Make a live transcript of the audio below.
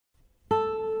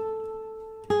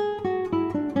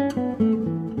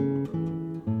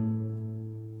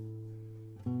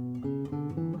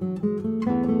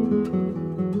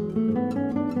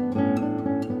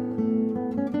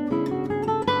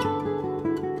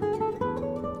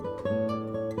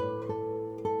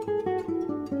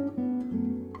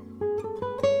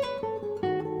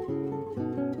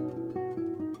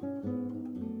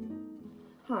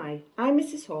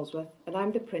Mrs Holsworth and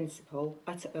I'm the principal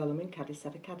at Irlam and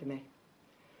Cadishead Academy.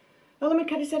 Irlam and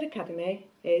Cadishead Academy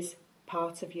is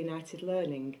part of United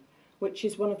Learning, which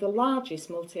is one of the largest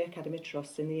multi-academy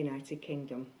trusts in the United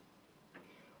Kingdom.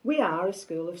 We are a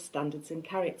school of standards and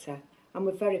character, and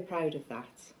we're very proud of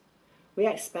that. We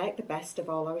expect the best of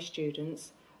all our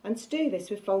students, and to do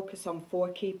this we focus on 4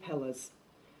 key pillars.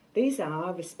 These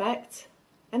are respect,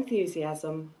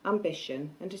 enthusiasm,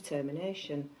 ambition and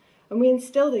determination, and we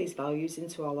instil these values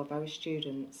into all of our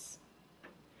students.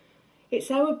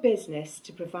 It's our business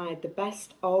to provide the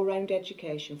best all-round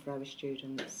education for our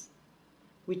students.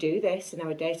 We do this in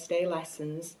our day-to-day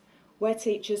lessons, where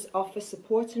teachers offer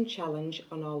support and challenge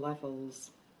on all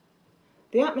levels.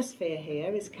 The atmosphere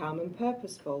here is calm and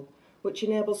purposeful, which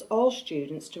enables all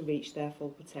students to reach their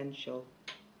full potential.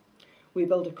 We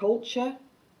build a culture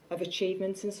of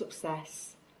achievement and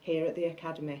success here at the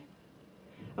Academy.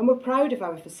 And we're proud of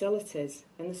our facilities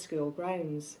and the school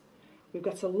grounds. We've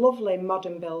got a lovely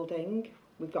modern building,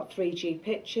 we've got 3G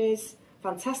pitches,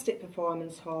 fantastic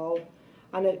performance hall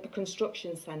and a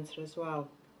construction centre as well.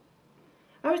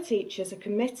 Our teachers are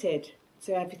committed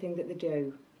to everything that they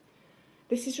do.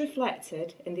 This is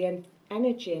reflected in the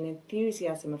energy and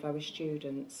enthusiasm of our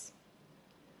students.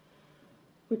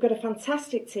 We've got a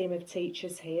fantastic team of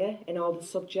teachers here in all the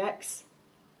subjects,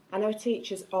 and our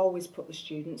teachers always put the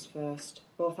students first,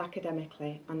 both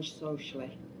academically and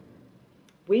socially.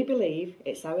 We believe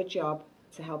it's our job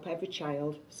to help every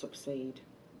child succeed.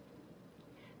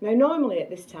 Now, normally at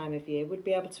this time of year, we'd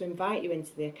be able to invite you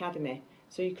into the Academy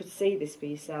so you could see this for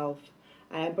yourself.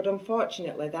 But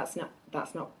unfortunately, that's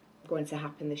not going to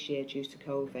happen this year due to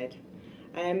COVID.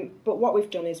 But what we've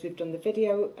done is we've done the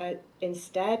video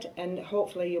instead, and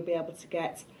hopefully you'll be able to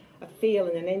get a feel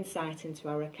and an insight into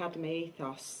our Academy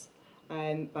ethos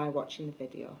by watching the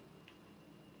video.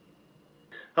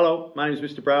 Hello, my name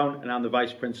is Mr Brown and I'm the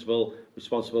Vice Principal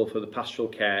responsible for the pastoral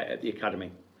care at the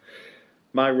Academy.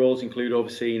 My roles include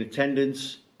overseeing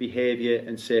attendance, behaviour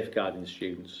and safeguarding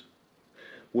students.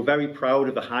 We're very proud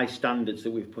of the high standards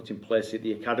that we've put in place at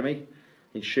the Academy,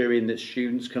 ensuring that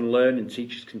students can learn and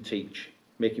teachers can teach,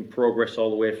 making progress all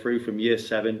the way through from Year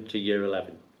 7 to Year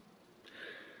 11.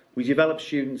 We develop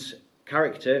students'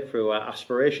 character through our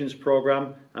Aspirations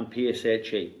programme and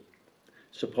PSHE,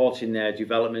 supporting their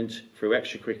development through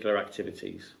extracurricular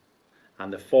activities,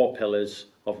 and the 4 pillars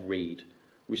of READ: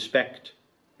 respect,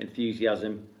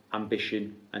 enthusiasm,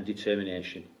 ambition and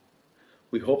determination.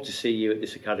 We hope to see you at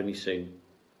this Academy soon.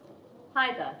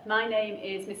 Hi there, my name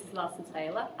is Mrs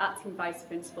Larson-Taylor, Acting Vice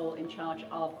Principal in charge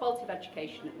of Quality of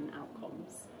Education and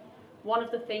Outcomes. One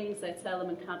of the things at Irlam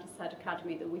and Cadishead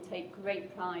Academy that we take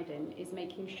great pride in is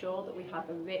making sure that we have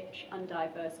a rich and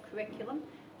diverse curriculum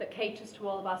that caters to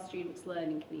all of our students'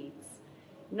 learning needs.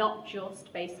 Not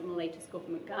just based on the latest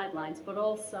government guidelines, but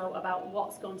also about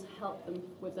what's going to help them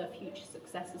with their future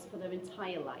successes for their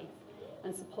entire life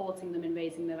and supporting them in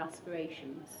raising their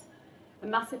aspirations. A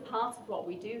massive part of what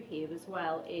we do here as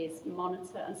well is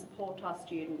monitor and support our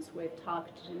students with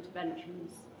targeted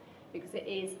interventions, because it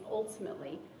is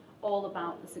ultimately all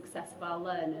about the success of our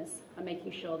learners and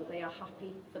making sure that they are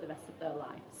happy for the rest of their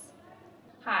lives.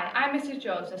 Hi, I'm Mrs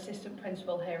Jones, Assistant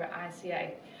Principal here at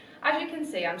ICA. As you can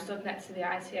see, I'm stood next to the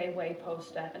ICA Way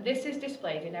poster, and this is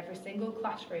displayed in every single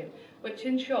classroom, which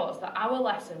ensures that our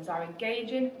lessons are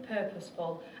engaging,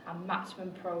 purposeful and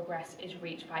maximum progress is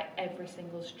reached by every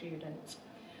single student.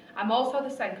 I'm also the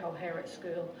Senko here at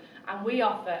school, and we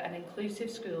offer an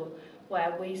inclusive school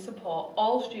where we support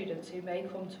all students who may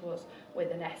come to us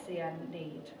with an SEN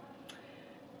need.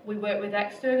 We work with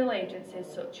external agencies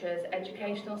such as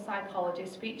educational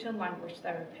psychologists, speech and language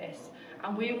therapists,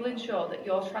 and we will ensure that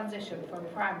your transition from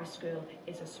primary school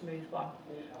is a smooth one.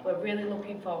 We're really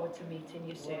looking forward to meeting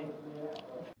you soon.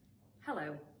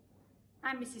 Hello,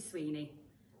 I'm Mrs Sweeney.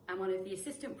 I'm one of the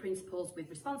assistant principals with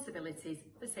responsibilities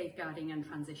for safeguarding and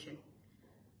transition.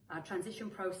 Our transition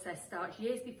process starts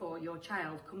years before your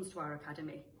child comes to our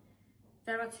academy.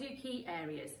 There are 2 key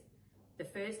areas. The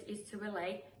first is to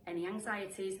relay any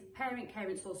anxieties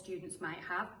parents or students might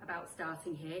have about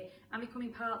starting here and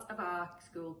becoming part of our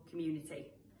school community.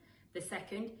 The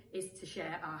second is to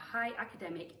share our high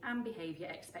academic and behaviour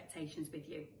expectations with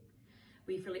you.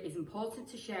 We feel it is important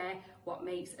to share what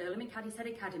makes Irlam and Cadishead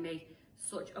Academy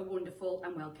such a wonderful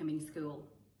and welcoming school.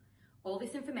 All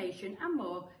this information and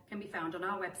more can be found on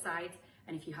our website,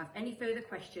 and if you have any further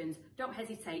questions, don't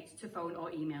hesitate to phone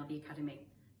or email the Academy.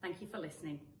 Thank you for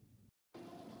listening.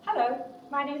 Hello,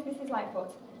 my name is Mrs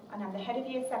Lightfoot and I'm the Head of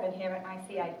Year 7 here at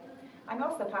ICA. I'm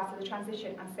also part of the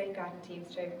transition and safeguarding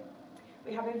teams too.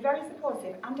 We have a very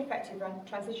supportive and effective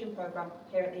transition programme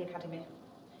here at the Academy.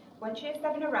 Once Year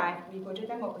 7 arrive, we budget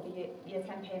them up with the Year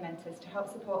 10 peer mentors to help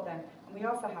support them, and we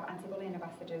also have anti-bullying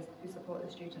ambassadors who support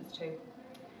the students too.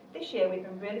 This year we've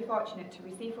been really fortunate to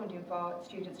receive funding for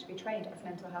students to be trained as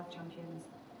mental health champions.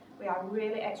 We are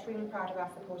really extremely proud of our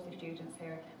supportive students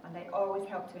here, and they always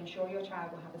help to ensure your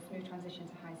child will have a smooth transition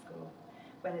to high school.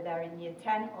 Whether they're in Year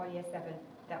 10 or Year 7,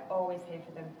 they're always here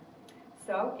for them.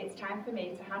 So it's time for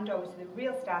me to hand over to the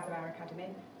real stars of our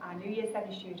academy, our new Year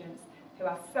 7 students, who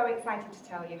are so excited to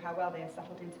tell you how well they have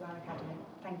settled into our academy.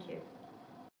 Thank you.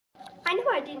 I knew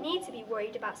I didn't need to be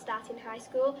worried about starting high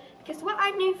school because what I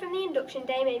knew from the induction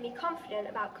day made me confident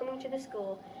about coming to the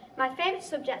school. My favourite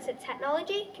subjects are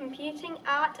technology, computing,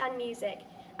 art and music.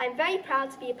 I'm very proud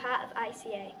to be a part of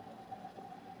ICA.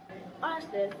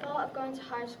 Honestly, the thought of going to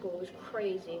high school was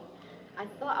crazy. I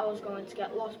thought I was going to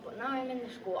get lost, but now I'm in the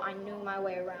school, I know my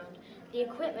way around. The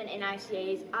equipment in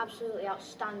ICA is absolutely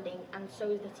outstanding, and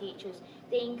so is the teachers.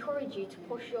 They encourage you to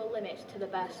push your limits to the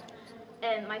best.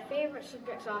 My favourite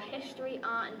subjects are history,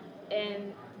 art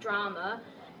and drama,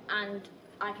 and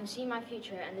I can see my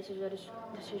future, and this is a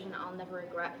decision I'll never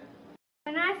regret.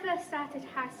 When I first started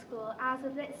high school, I was a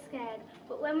bit scared,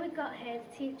 but when we got here,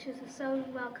 the teachers were so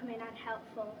welcoming and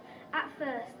helpful. At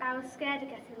first, I was scared of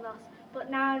getting lost,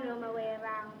 but now I know my way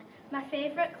around. My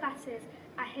favourite classes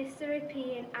are history,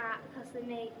 PE and art because they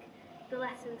make the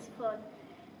lessons fun.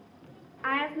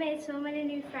 I have made so many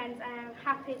new friends and I am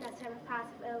happy that I'm a part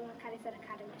of Irlam and Cadishead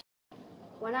Academy.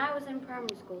 When I was in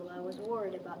primary school, I was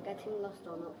worried about getting lost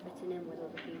or not fitting in with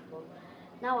other people.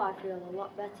 Now I feel a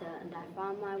lot better and I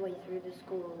found my way through the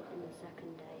school in the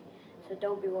second day, so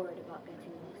don't be worried about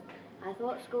getting lost. I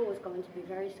thought school was going to be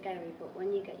very scary, but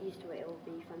when you get used to it, it will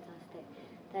be fantastic.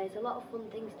 There's a lot of fun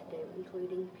things to do,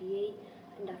 including PE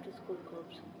and after-school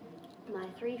clubs. My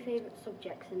three favourite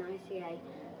subjects in ICA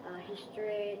are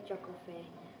history, geography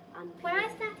and PE. When I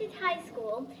started high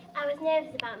school, I was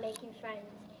nervous about making friends.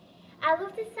 I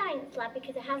loved the science lab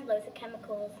because it has loads of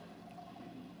chemicals.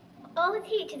 All the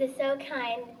teachers are so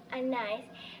kind and nice.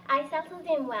 I settled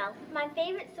in well. My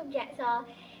favourite subjects are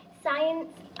science,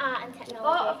 art and technology. The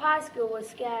thought of high school was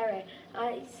scary.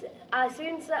 I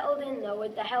soon settled in though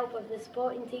with the help of the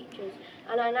supporting teachers,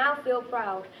 and I now feel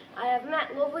proud. I have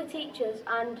met lovely teachers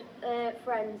and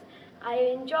friends. I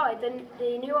enjoyed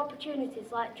the new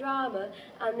opportunities like drama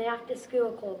and the after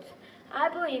school clubs. I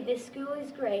believe this school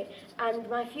is great and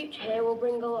my future here will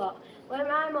bring a lot. When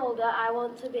I'm older, I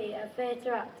want to be a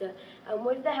theatre actor, and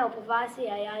with the help of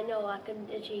ICA, I know I can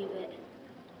achieve it.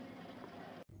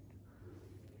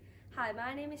 Hi,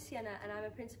 my name is Sienna and I'm a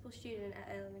principal student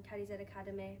at Irlam and Cadishead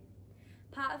Academy.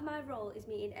 Part of my role is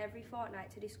meeting every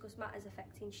fortnight to discuss matters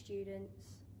affecting students.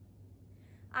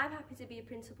 I'm happy to be a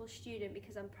principal student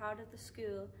because I'm proud of the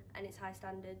school and its high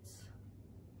standards.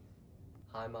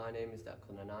 Hi, my name is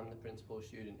Declan and I'm the principal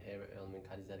student here at Irlam and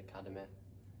Cadishead Academy.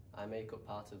 I make up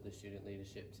part of the student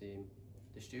leadership team.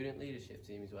 The student leadership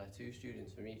team is where 2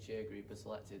 students from each year group are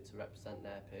selected to represent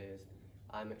their peers.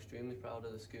 I'm extremely proud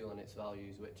of the school and its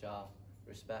values, which are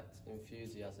respect,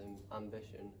 enthusiasm,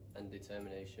 ambition and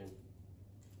determination.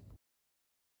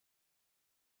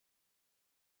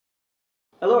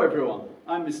 Hello everyone,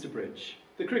 I'm Mr. Bridge,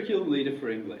 the curriculum leader for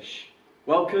English.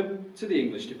 Welcome to the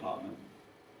English department.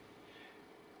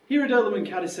 Here at Irlam and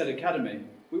Cadishead Academy,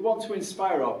 we want to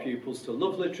inspire our pupils to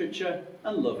love literature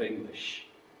and love English.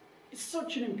 It's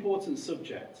such an important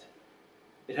subject.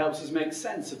 It helps us make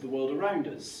sense of the world around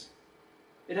us.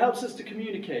 It helps us to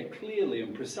communicate clearly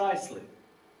and precisely.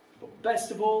 But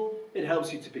best of all, it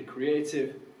helps you to be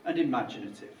creative and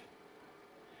imaginative.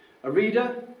 A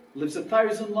reader lives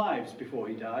 1,000 lives before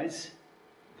he dies.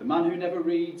 The man who never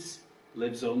reads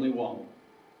lives only one.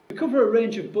 We cover a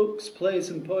range of books, plays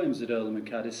and poems at Irlam and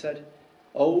Cadishead,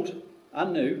 old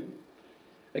and new.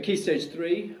 At Key Stage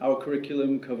 3, our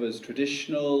curriculum covers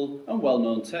traditional and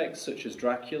well-known texts such as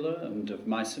Dracula and Of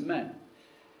Mice and Men.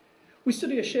 We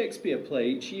study a Shakespeare play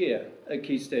each year at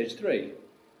Key Stage 3,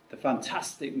 the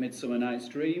fantastic Midsummer Night's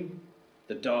Dream,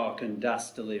 the dark and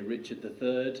dastardly Richard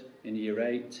III in Year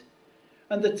 8,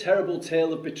 and the terrible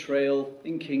tale of betrayal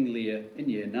in King Lear in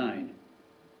Year 9.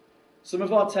 Some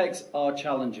of our texts are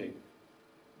challenging.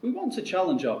 We want to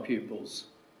challenge our pupils,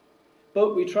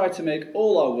 but we try to make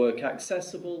all our work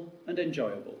accessible and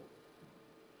enjoyable.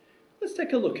 Let's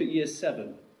take a look at Year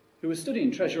 7, who are studying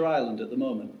Treasure Island at the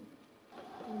moment.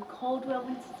 On a cold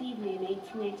winter's evening in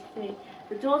 1883,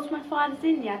 the doors of my father's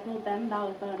inn, the Admiral Benbow,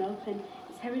 were blown open,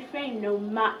 its heavy frame no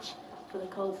match for the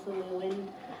cold southerly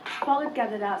wind. Fog had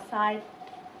gathered outside,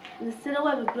 and the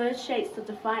silhouette of a blurred shape stood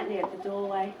defiantly at the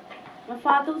doorway. My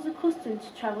father was accustomed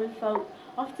to travelling folk,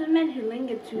 often men who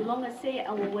lingered too long at sea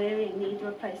and were weary and needed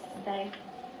a place to stay.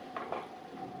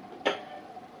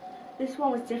 This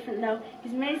one was different though.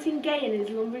 His menacing gait and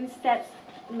his lumbering steps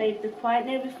made the quiet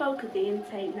neighbour folk of the inn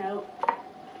take note.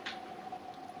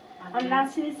 On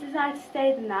announcing his desire to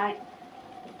stay the night,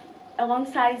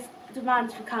 alongside his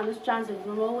demands for countless strands of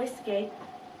rum or whiskey,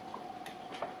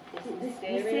 the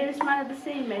mysterious man of the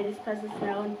sea made his presence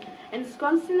known.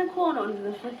 Ensconced in the corner under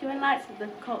the flickering lights of the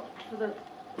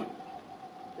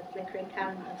flickering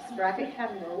sporadic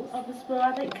candles of the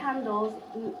sporadic candles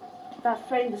that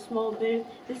framed the small booth,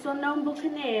 this unknown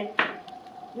buccaneer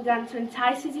began to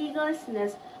entice his eager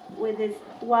listeners with his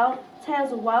wild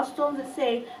tales of wild storms at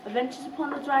sea, adventures upon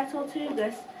the dry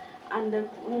Tortugas, and the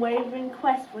unwavering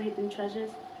quest for hidden treasures.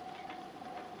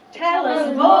 Tell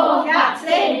us more,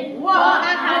 Captain! What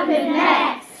happened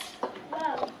next?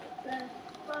 Well, there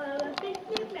were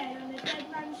 15 men on a dead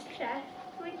man's chest,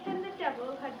 which and the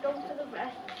devil had done for the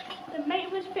rest. The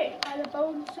mate was fixed by the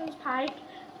boatswain's pike,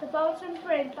 the boatswain's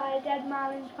brains by a dead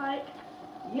marlin's pike.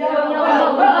 Yo, yo,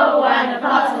 yo, and a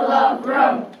bottle of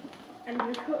rum! And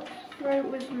the cook's throat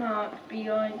was marked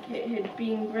beyond it had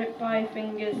been gripped by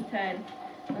fingers 10.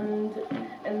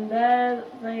 And there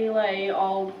they lay,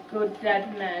 all good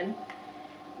dead men,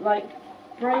 like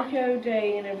break o'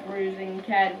 day in a bruising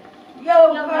Ken.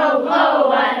 Yo, ho,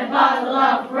 ho, and a bottle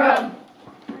of rum!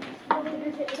 Slowly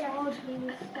as it rolled, he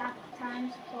was stacked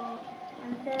times 4,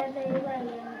 and there they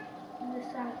lay in the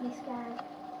saggy sky,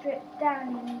 dripped down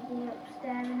in the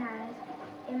upstaring eyes,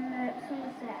 in murk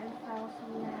sunset and foul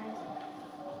sunrise.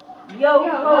 Yo,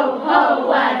 ho,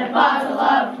 ho, and a bottle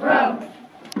of rum!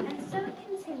 And so it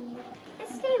continued.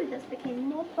 His stay with us became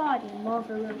more bawdy and more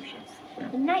ferocious.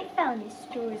 The night fell and his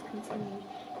stories continued.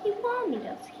 He warned me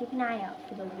though to keep an eye out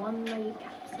for the one-legged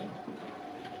captain.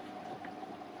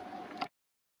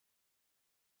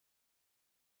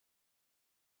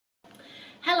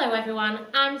 Hello everyone,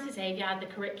 I'm Mrs Aviard, the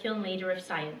Curriculum Leader of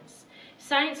Science.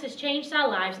 Science has changed our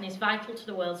lives and is vital to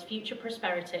the world's future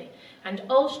prosperity, and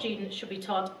all students should be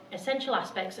taught essential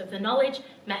aspects of the knowledge,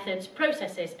 methods,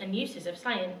 processes and uses of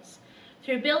science.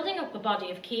 Through building up a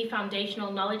body of key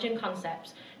foundational knowledge and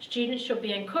concepts, students should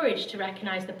be encouraged to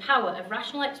recognise the power of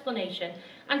rational explanation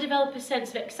and develop a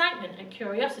sense of excitement and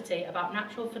curiosity about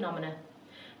natural phenomena.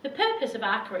 The purpose of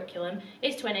our curriculum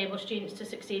is to enable students to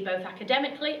succeed both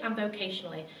academically and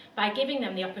vocationally by giving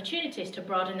them the opportunities to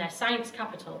broaden their science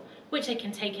capital, which they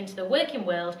can take into the working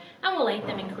world and will aid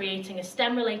them in creating a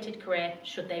STEM-related career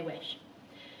should they wish.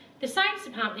 The Science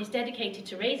Department is dedicated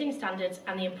to raising standards,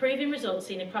 and the improving results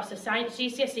seen across the Science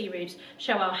GCSE routes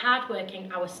show how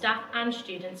hard-working our staff and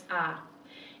students are.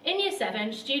 In Year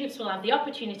 7, students will have the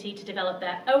opportunity to develop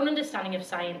their own understanding of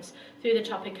science through the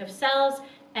topic of cells,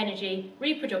 energy,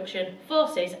 reproduction,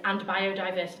 forces and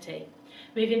biodiversity.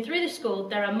 Moving through the school,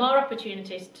 there are more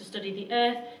opportunities to study the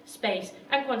Earth, space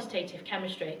and quantitative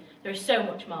chemistry. There is so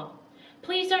much more.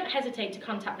 Please don't hesitate to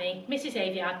contact me, Mrs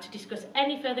Aviard, to discuss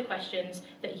any further questions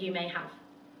that you may have.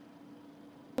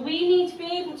 We need to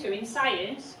be able to, in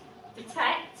science,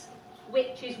 detect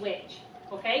which is which,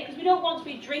 okay? Because we don't want to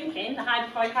be drinking the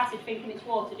hydrochloric acid thinking it's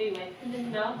water, do we?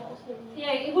 No?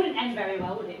 Yeah, it wouldn't end very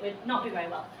well, would it? It would not be very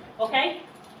well, okay?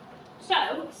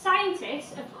 So,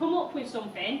 scientists have come up with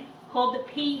something called the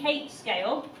pH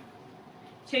scale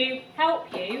to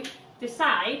help you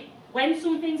decide when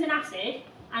something's an acid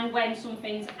and when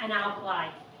something's an alkali,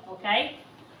 okay?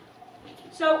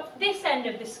 So, this end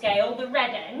of the scale, the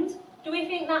red end, do we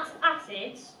think that's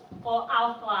acids or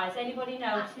alkalis? Anybody know?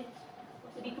 Acids.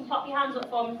 So you can pop your hands up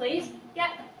for me, please. Yep,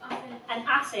 acid. An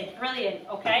acid, brilliant,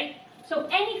 okay? So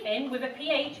anything with a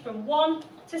pH from 1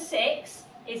 to 6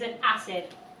 is an acid.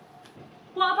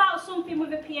 What about something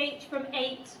with a pH from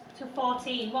 8 to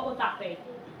 14? What would that be?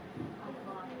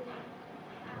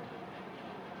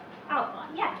 Alkali,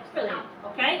 yeah, brilliant,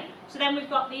 okay? So then we've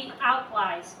got the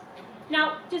alkalis.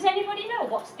 Now, does anybody know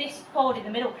what's this called in the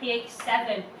middle, pH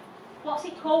 7? What's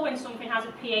it called when something has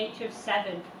a pH of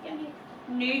 7? Yeah.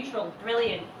 Neutral,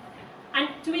 brilliant. And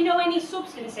do we know any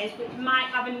substances which might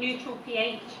have a neutral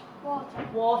pH? Water.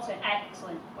 Water,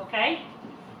 excellent, okay?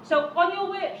 So on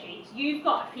your worksheets, you've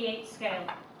got a pH scale.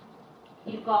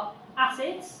 You've got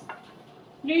acids,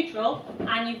 neutral,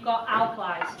 and you've got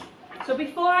alkalis. So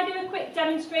before I do a quick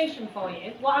demonstration for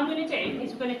you, what I'm going to do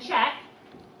is we're going to check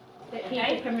that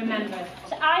people can remember.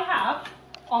 So I have,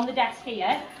 on the desk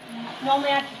here, normally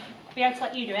I'd be able to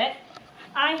let you do it,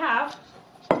 I have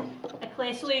a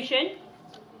clear solution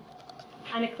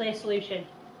and a clear solution.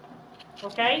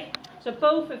 Okay? So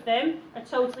both of them are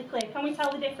totally clear. Can we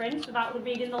tell the difference without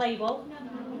reading the label?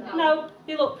 No,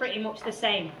 they look pretty much the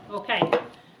same. Okay.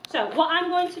 So what I'm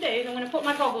going to do is I'm going to put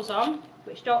my goggles on,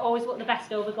 which don't always look the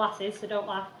best over glasses, so don't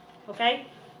laugh. Okay?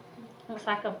 Looks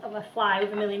like a fly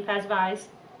with a million pairs of eyes.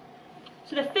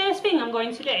 So the first thing I'm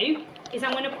going to do is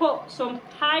I'm going to put some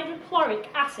hydrochloric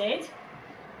acid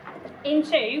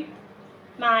into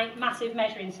my massive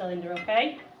measuring cylinder,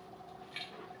 okay?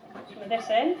 Some of this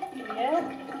in, yeah.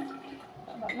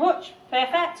 Not that much,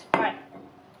 perfect. Right.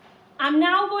 I'm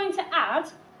now going to add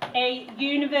a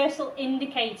universal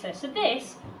indicator. So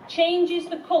this changes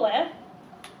the colour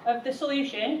of the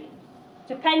solution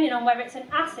depending on whether it's an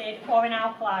acid or an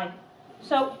alkali.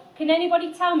 So can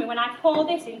anybody tell me, when I pour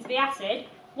this into the acid,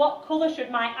 what colour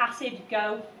should my acid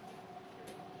go?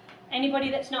 Anybody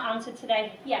that's not answered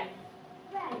today? Yeah.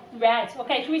 Red. Red.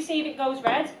 Okay, shall we see if it goes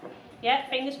red? Yeah,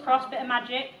 fingers crossed, bit of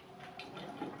magic.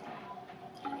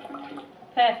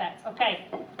 Perfect, okay.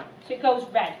 So it goes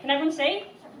red. Can everyone see?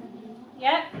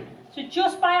 Yeah? So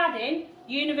just by adding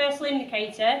universal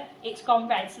indicator, it's gone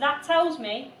red. So that tells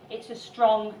me it's a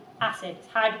strong acid. It's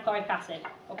hydrochloric acid,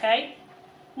 okay?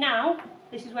 Now,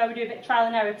 this is where we do a bit of trial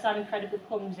and error because I'm incredibly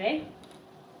clumsy.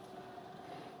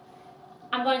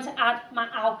 I'm going to add my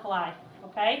alkali,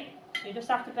 okay? So you just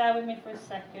have to bear with me for a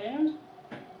second.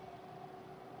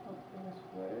 Hopefully this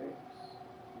works.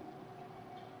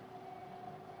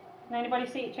 Can anybody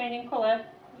see it changing colour?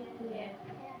 Yeah.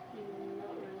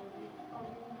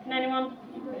 Can anyone?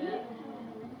 Yeah.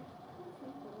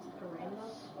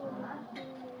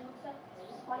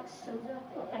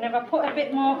 And if I put a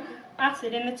bit more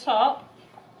acid in the top,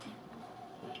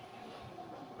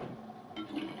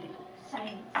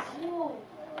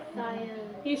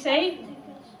 you see?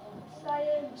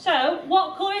 So,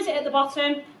 what colour is it at the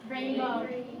bottom? Green.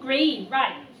 Green,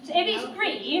 right. So if it's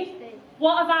green,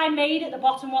 what have I made at the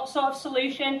bottom? What sort of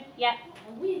solution? Yeah.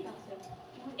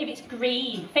 If it's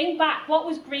green, think back. What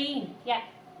was green? Yeah.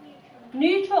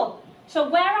 Neutral. So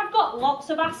where I've got lots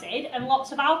of acid and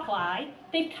lots of alkali,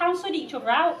 they've cancelled each other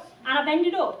out, and I've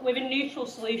ended up with a neutral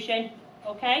solution.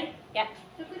 Okay? Yeah.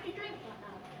 So could you drink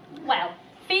that now? Well,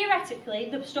 theoretically,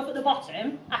 the stuff at the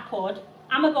bottom, I could.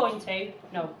 Am I going to?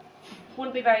 No.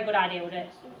 Wouldn't be a very good idea, would it?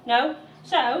 No?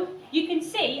 So, you can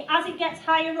see, as it gets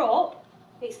higher up,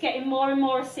 it's getting more and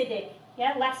more acidic.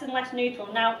 Yeah, less and less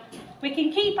neutral. Now, we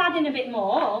can keep adding a bit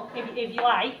more, if you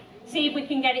like. See if we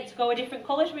can get it to go a different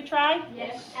colour. Should we try?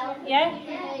 Yes. Yeah?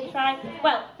 Try.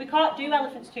 Well, we can't do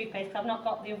elephant's toothpaste because I've not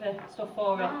got the other stuff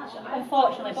for it,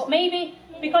 unfortunately. But maybe,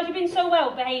 because you've been so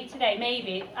well behaved today,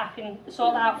 maybe I can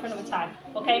sort that out for another time.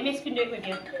 Okay, Miss can do it with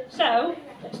you. So,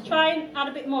 let's try and add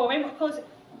a bit more in. What colour is it?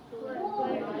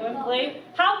 Blue.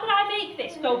 How can I make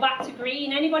this go back to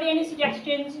green? Anybody, any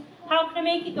suggestions? How can I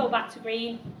make it go back to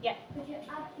green? Yeah. Could you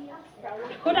add the acid?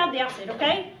 You could add the acid,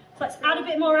 okay? So let's add a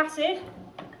bit more acid.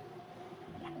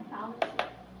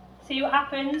 See what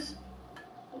happens.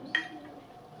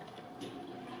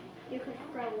 You could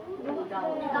throw.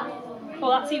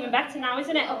 Well, that's even better now,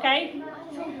 isn't it? Okay.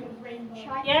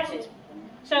 Yes.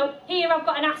 So here I've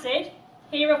got an acid.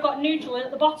 Here I've got neutral, and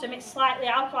at the bottom it's slightly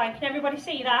alkaline. Can everybody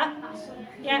see that?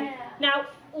 Yeah. Now,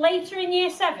 later in year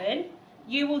 7,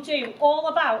 you will do all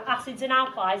about acids and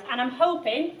alkalis, and I'm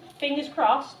hoping, fingers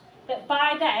crossed, that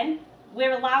by then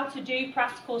we're allowed to do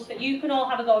practicals that you can all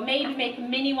have a go. Maybe make a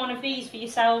mini one of these for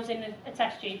yourselves in a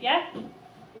test tube, yeah?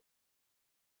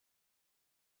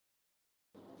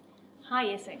 Hi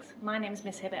Year 6, my name is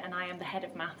Miss Hibbert and I am the Head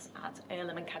of Maths at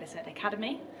Irlam and Cadishead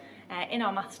Academy. In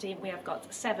our maths team we have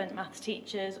got 7 maths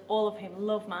teachers, all of whom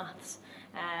love maths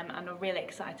and are really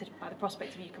excited by the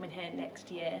prospect of you coming here next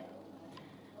year.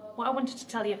 What I wanted to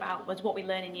tell you about was what we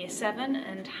learn in year 7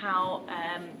 and how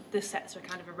the sets are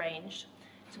kind of arranged.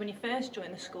 So when you first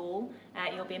join the school,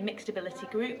 you'll be in mixed ability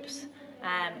groups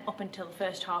up until the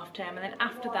first half term, and then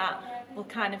after that we'll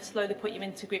kind of slowly put you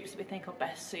into groups that we think are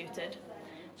best suited.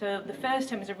 So the first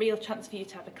term is a real chance for you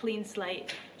to have a clean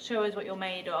slate, show us what you're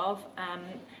made of,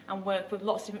 and work with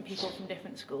lots of different people from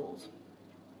different schools.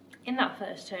 In that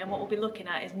first term, what we'll be looking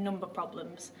at is number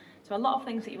problems. So a lot of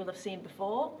things that you will have seen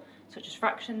before, such as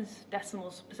fractions,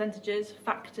 decimals, percentages,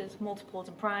 factors, multiples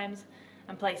and primes,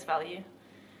 and place value.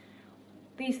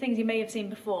 These things you may have seen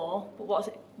before, but what's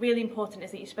really important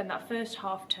is that you spend that first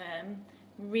half term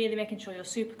really making sure you're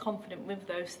super confident with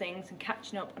those things and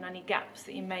catching up on any gaps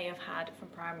that you may have had from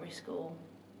primary school.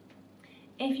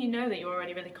 If you know that you're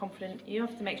already really confident, you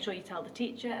have to make sure you tell the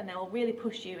teacher, and they will really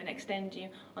push you and extend you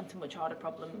onto much harder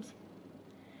problems.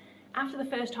 After the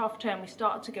first half term, we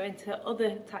start to go into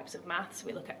other types of maths.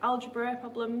 We look at algebra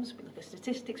problems, we look at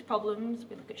statistics problems,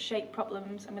 we look at shape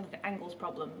problems, and we look at angles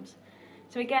problems.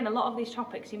 So again, a lot of these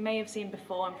topics you may have seen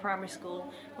before in primary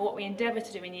school, but what we endeavour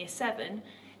to do in year 7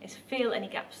 is fill any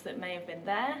gaps that may have been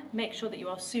there, make sure that you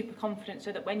are super confident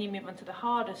so that when you move on to the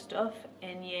harder stuff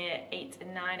in year 8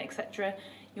 and 9, etc.,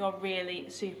 you're really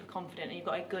super confident and you've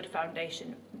got a good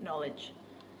foundation knowledge.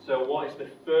 So what is the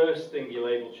first thing you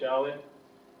label, Charlie?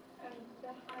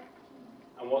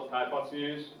 And what's the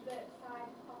hypotenuse? The side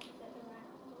opposite the right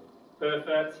angle.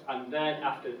 Perfect. And then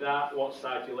after that, what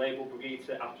side do you label,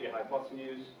 Brigitte, after your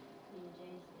hypotenuse? The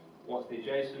adjacent. What's the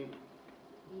adjacent?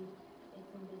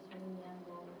 It's in between the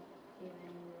angle given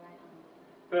and the right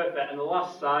angle. Perfect. And the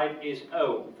last side is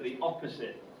O, for the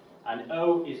opposite. And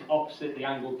O is opposite the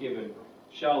angle given.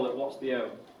 Charlotte, what's the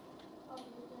O?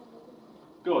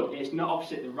 Good. It's not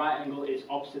opposite the right angle, it's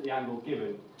opposite the angle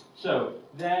given. So,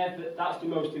 that's the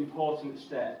most important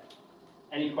step.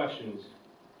 Any questions?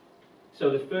 So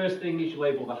the first thing is you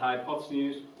label the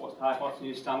hypotenuse. What's the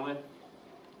hypotenuse, Stanley?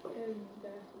 The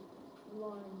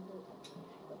line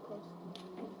across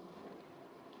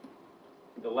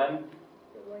The length?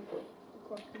 the length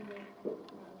across the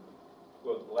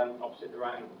Good. The length opposite the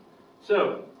right angle.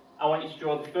 So, I want you to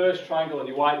draw the first triangle on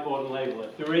your whiteboard and label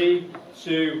it. 3,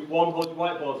 2, 1, hold your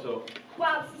whiteboard up.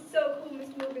 Wow, this is so cool.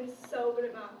 Mr. Morgan's so good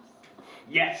at maths.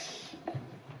 Yes!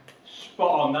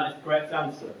 Spot on, that is the correct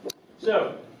answer.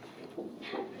 So,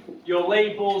 your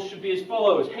labels should be as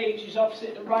follows. H is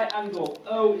opposite the right angle,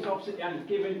 O is opposite the angle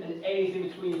given, and A is in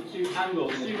between the two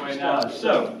angles. Superstars.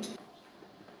 So,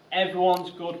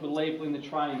 everyone's good with labelling the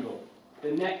triangle.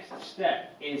 The next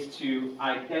step is to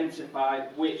identify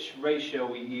which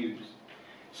ratio we use.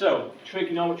 So,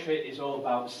 trigonometry is all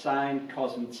about sine,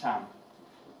 cos and tan.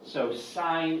 So,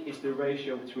 sine is the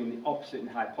ratio between the opposite and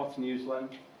hypotenuse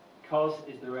length, cos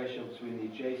is the ratio between the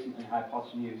adjacent and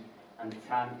hypotenuse, and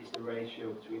tan is the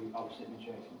ratio between the opposite and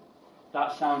adjacent.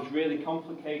 That sounds really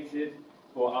complicated,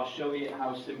 but I'll show you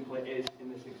how simple it is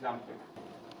in this example.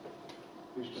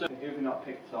 So, who have we not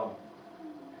picked on?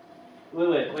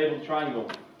 Lily, label the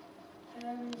triangle. The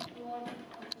one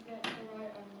opposite the right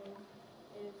angle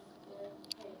is the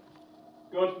H.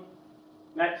 Good.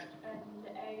 Next. And the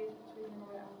A is between the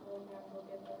right angle and the angle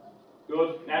given.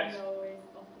 Good. Next. And O is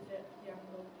opposite the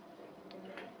angle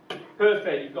given.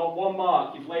 Perfect. You've got one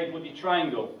mark. You've labelled your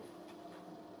triangle.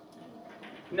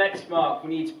 Next mark, we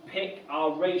need to pick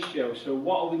our ratio. So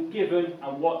what are we given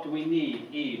and what do we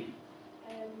need? Eve.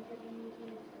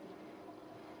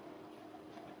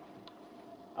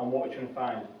 And what we're trying to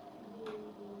find?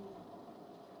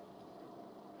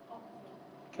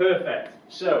 Perfect.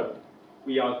 So,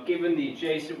 we are given the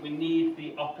adjacent, we need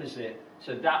the opposite.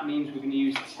 So that means we're going to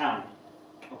use tan.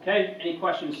 Okay? Any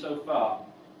questions so far?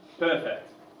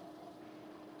 Perfect.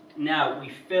 Now,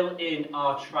 we fill in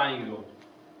our triangle.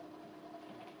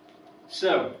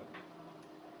 So,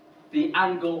 the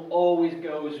angle always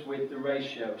goes with the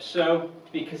ratio. So,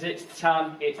 because it's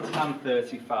tan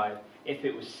 35. If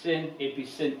it was sin, it'd be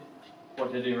sin.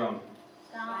 What did I do wrong?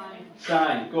 Sine.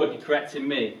 Sine. Good, you're correcting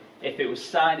me. If it was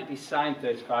sine, it'd be sine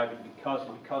 35. It'd be cos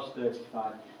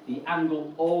 35. The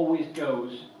angle always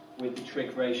goes with the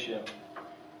trig ratio.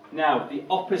 Now, the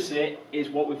opposite is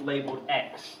what we've labelled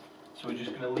x. So we're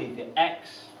just going to leave the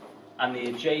x, and the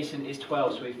adjacent is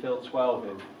 12, so we fill 12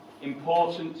 in.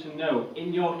 Important to note,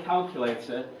 in your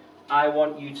calculator, I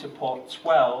want you to put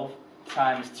 12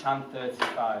 times tan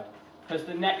 35. Because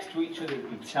the next to each other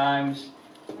would be times.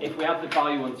 If we have the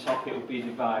value on top, it would be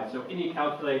divide. So in your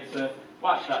calculator,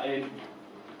 whack that in.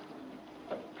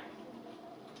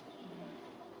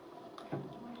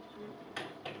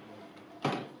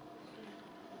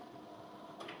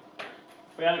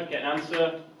 Brianna's get an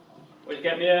answer. What did you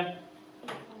get me here?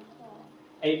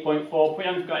 8.4.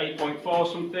 Brianna's got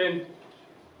 8.4 something.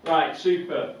 Right,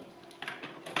 super.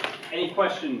 Any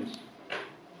questions?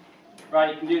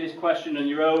 Right, you can do this question on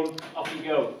your own. Off you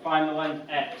go. Find the length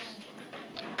x.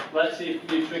 Let's see if we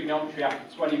can do trigonometry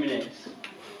after 20 minutes.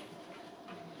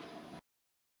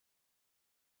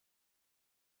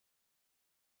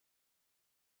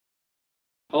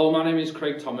 Hello, my name is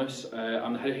Craig Thomas.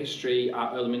 I'm the head of history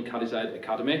at Irlam and Cadishead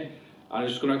Academy. I'm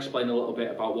just going to explain a little bit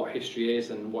about what history is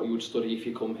and what you would study if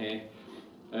you come here.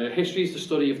 History is the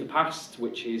study of the past,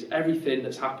 which is everything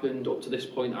that's happened up to this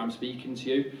point I'm speaking to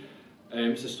you.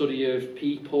 It's a study of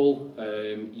people,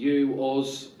 you,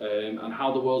 us, and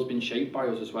how the world's been shaped by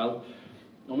us as well.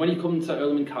 And when you come to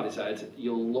Irlam and Cadishead,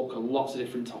 you'll look at lots of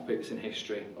different topics in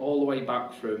history, all the way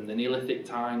back from the Neolithic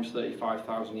times,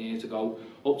 35,000 years ago,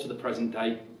 up to the present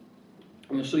day.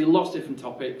 And you'll study lots of different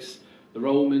topics, the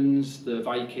Romans, the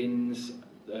Vikings,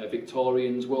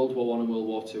 Victorians, World War I and World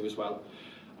War II as well.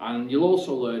 And you'll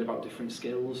also learn about different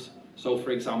skills. So,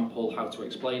 for example, how to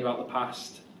explain about the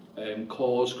past,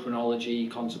 cause, chronology,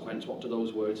 consequence, what do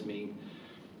those words mean?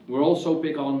 We're also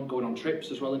big on going on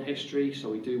trips as well in history, so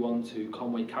we do one to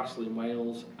Conway Castle in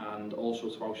Wales and also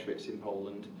to Auschwitz in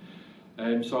Poland.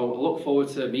 So I look forward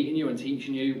to meeting you and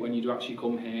teaching you when you do actually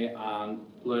come here and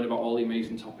learn about all the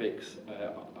amazing topics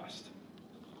about the past.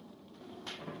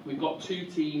 We've got 2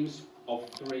 teams of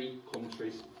 3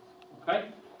 countries. Okay?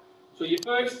 So your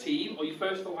first team, or your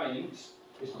first alliance,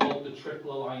 is called the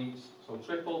Triple Alliance. So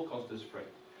triple because there's 3.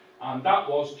 And that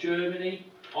was Germany,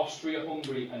 Austria,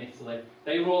 Hungary and Italy.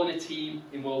 They were all in a team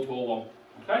in World War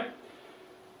I. Okay?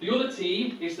 The other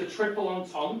team is the Triple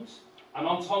Entente. And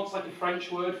Entente's like a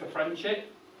French word for friendship.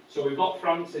 So we've got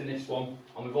France in this one,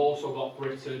 and we've also got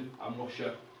Britain and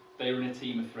Russia. They were in a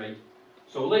team of 3.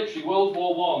 So literally World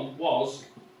War I was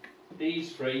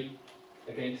these 3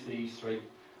 against these 3.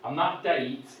 And that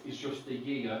date is just the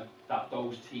year that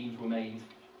those teams were made.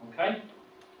 Okay?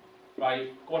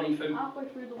 Right, go on Ethan. Halfway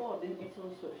through the war, didn't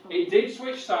Italy switch sides? It did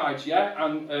switch sides, yeah,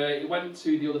 and it went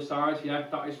to the other side, yeah,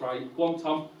 that is right. Go on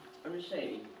Tom. I'm just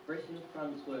saying, Britain and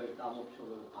France were that much of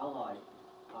an ally at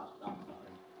that time.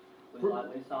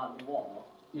 When we started the war,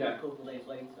 yeah. A couple of days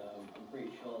later, I'm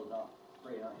pretty sure that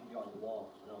Britain actually joined the war.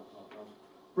 I don't know.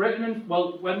 Britain, and,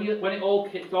 well, when it all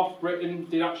kicked off, Britain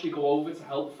did actually go over to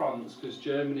help France because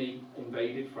Germany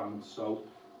invaded France, so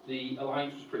the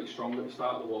alliance was pretty strong at the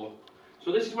start of the war.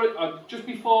 So this is what, just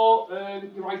before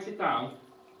you write it down,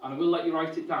 and I will let you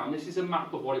write it down, this is a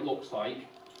map of what it looks like.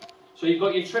 So you've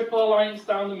got your Triple Alliance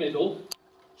down the middle,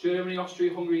 Germany,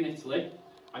 Austria, Hungary and Italy,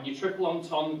 and your Triple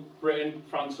Entente, Britain,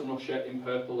 France and Russia in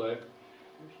purple there.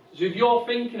 So if you're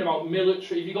thinking about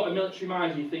military, if you've got a military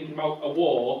mind and you're thinking about a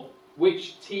war,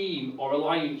 which team or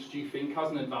alliance do you think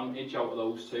has an advantage out of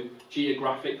those 2,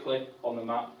 geographically, on the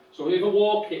map? So if a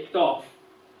war kicked off,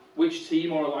 which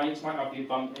team or alliance might have the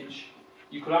advantage?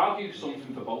 You could argue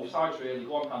something for both sides really.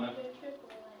 Go on Hannah.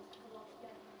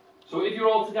 So if you're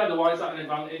all together, why is that an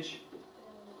advantage?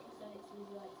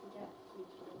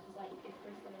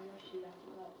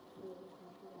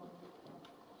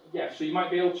 Yeah, so you might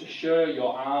be able to share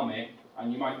your army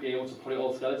and you might be able to put it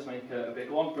all together to make a big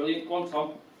one. Brilliant. Go on,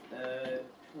 Tom.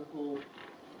 Triple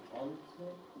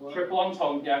Entente? Triple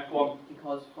Entente, yeah, go on.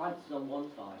 Because France is on one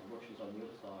side, Russia's on the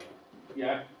other side.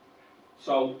 Yeah.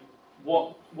 So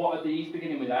what are these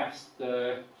beginning with S?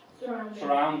 The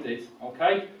surrounded.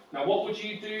 Okay. Now what would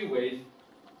you do with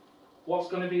what's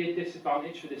going to be a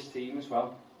disadvantage for this team as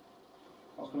well?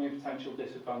 What's going to be a potential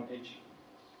disadvantage?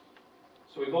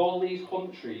 So if all these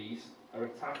countries are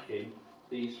attacking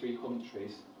these 3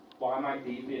 countries, why might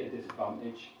these be at a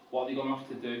disadvantage? What are they going to have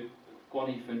to do? Go on,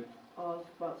 Ethan. I was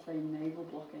about to say naval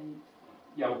blockade.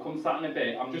 Yeah, we'll come to that in a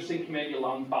bit. I'm just thinking maybe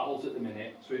land battles at the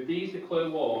minute. So if these declare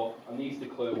war and these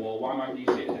declare war, why might these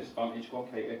be at a disadvantage? Go on,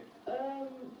 Katie.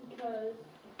 Because...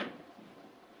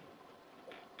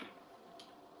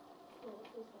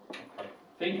 Okay.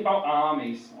 Think about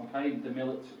armies, okay, the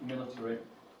military.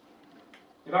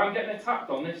 If I'm getting attacked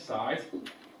on this side,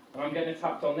 and I'm getting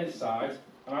attacked on this side,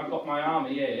 and I've got my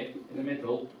army here in the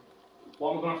middle,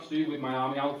 what am I going to have to do with my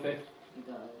army outfit?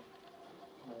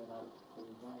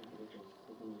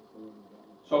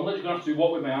 So I'm literally going to have to do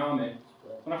what with my army? I'm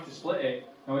going to have to split it.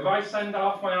 Now if I send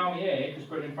half my army here because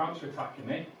Britain and France are attacking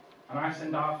me, and I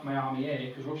send half my army here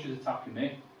because Russia's attacking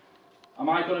me, am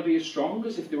I going to be as strong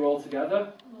as if they were all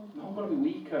together? No, I'm going to be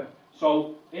weaker.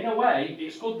 So in a way,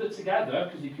 it's good that together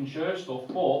because you can share stuff,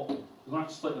 but they're going to have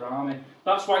to split their army.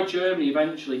 That's why Germany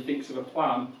eventually thinks of a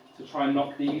plan to try and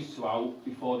knock these 2 out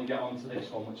before they get onto this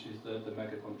one, which is the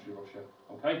mega country Russia.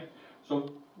 Okay?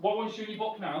 So what one's your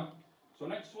book now? So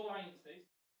next to alliances.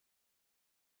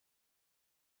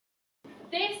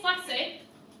 This lesson,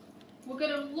 we're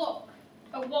going to look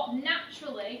at what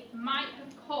naturally might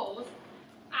have caused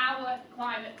our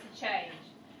climate to change.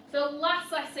 So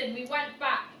last lesson we went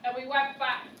back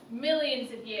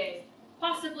millions of years,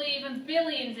 possibly even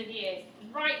billions of years,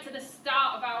 right to the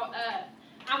start of our Earth.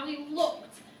 And we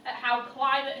looked at how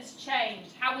climate has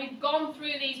changed, how we've gone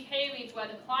through these periods where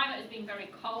the climate has been very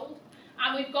cold,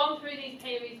 and we've gone through these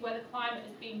periods where the climate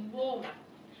has been warmer.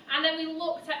 And then we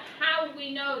looked at how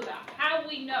we know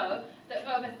that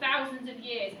over thousands of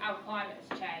years our climate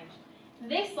has changed.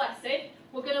 This lesson,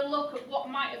 we're going to look at what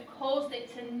might have caused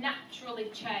it to naturally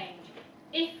change.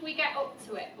 If we get up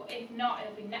to it, but if not,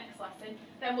 it'll be next lesson,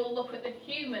 then we'll look at the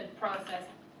human processes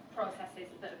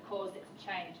that have caused it to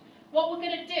change. What we're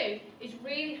going to do is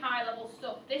really high level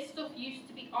stuff. This stuff used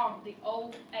to be on the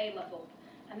old A level,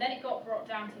 and then it got brought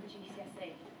down to the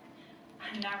GCSE.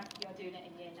 And now you're doing it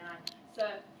in year 9. So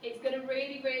it's going to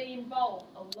really, really involve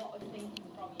a lot of thinking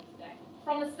from you today.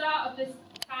 From the start of this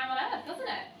time on Earth, doesn't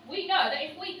it? We know that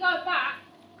if we go back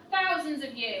thousands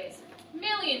of years,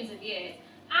 millions of years,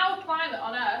 our climate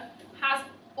on Earth has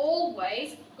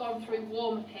always gone through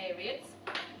warmer periods,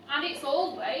 and it's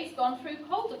always gone through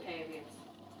colder periods.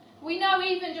 We know,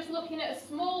 even just looking at a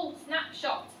small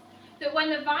snapshot, that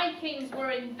when the Vikings were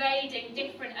invading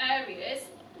different areas,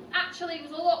 actually it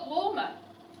was a lot warmer.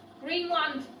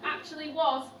 Greenland actually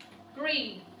was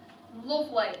green,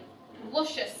 lovely,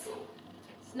 luscious.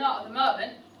 It's not at the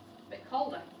moment, a bit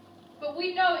colder. But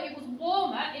we know it was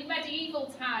warmer in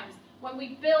medieval times when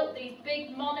we built these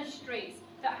big monasteries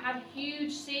that had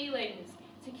huge ceilings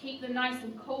to keep them nice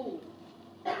and cool.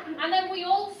 And then we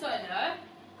also know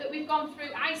that we've gone through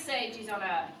ice ages on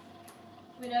Earth.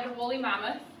 We know the woolly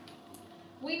mammoth.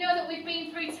 We know that we've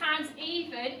been through times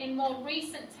even in more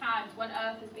recent times when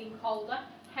Earth has been colder,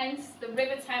 hence the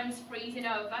River Thames freezing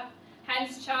over,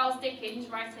 hence Charles Dickens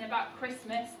writing about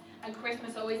Christmas and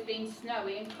Christmas always being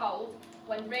snowy and cold,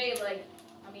 when really,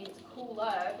 I mean, it's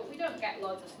cooler, but we don't get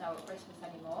loads of snow at Christmas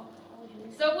anymore.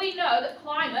 So we know that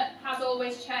climate has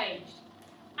always changed.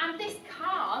 And this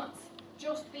can't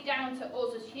just be down to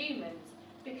us as humans,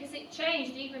 because it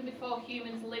changed even before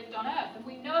humans lived on Earth. And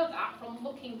we know that from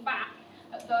looking back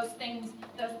at those things,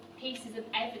 those pieces of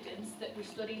evidence that we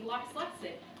studied last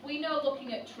lesson. We know,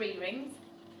 looking at tree rings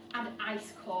and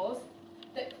ice cores,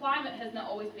 that climate has not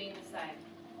always been the same.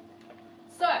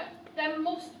 So there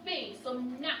must be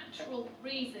some natural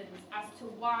reasons as to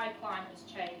why climate has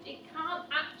changed. It can't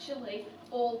actually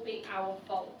all be our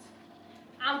fault.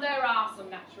 And there are some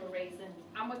natural reasons,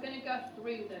 and we're going to go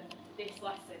through them this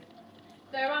lesson.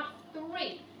 There are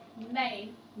three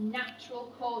main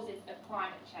natural causes of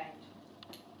climate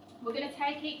change. We're going to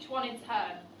take each one in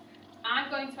turn. I'm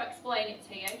going to explain it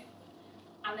to you,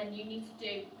 and then you need to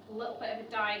do a little bit of a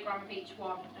diagram of each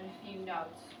one and a few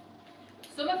notes.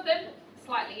 Some of them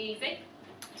slightly easy,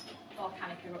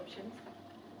 volcanic eruptions.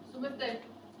 Some of them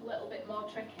a little bit more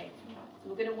tricky. So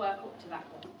we're going to work up to that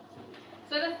one.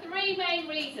 So the three main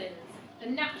reasons, the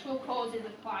natural causes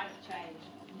of climate change.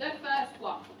 The first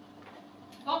one,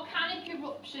 volcanic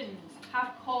eruptions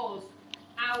have caused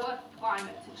our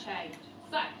climate to change.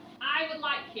 So I would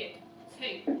like you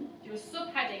to do a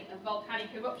subheading of volcanic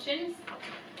eruptions.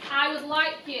 I would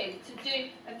like you to do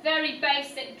a very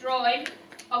basic drawing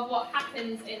of what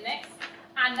happens in this,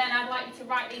 and then I'd like you to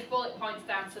write these bullet points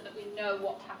down so that we know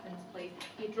what happens, please.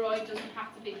 Your drawing doesn't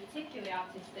have to be particularly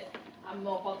artistic. I'm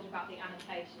more bothered about the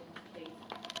annotations, please.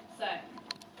 So,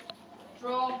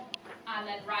 draw and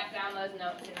then write down those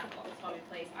notes in that box for me,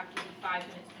 please. I'll give you 5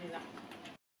 minutes to do that.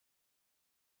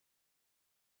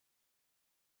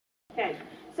 Okay,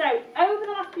 so over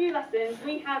the last few lessons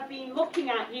we have been looking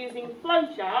at using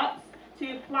flowcharts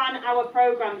to plan our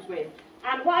programs with.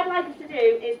 And what I'd like us to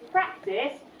do is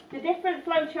practice the different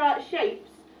flowchart shapes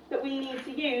that we need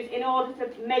to use in order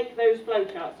to make those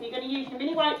flowcharts. So you're going to use your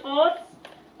mini whiteboards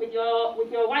with your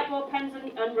whiteboard pens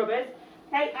and rubbers.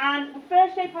 Okay, and the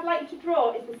first shape I'd like you to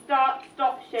draw is the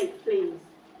start-stop shape, please.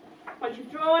 Once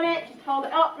you've drawn it, just hold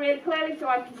it up really clearly so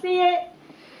I can see it.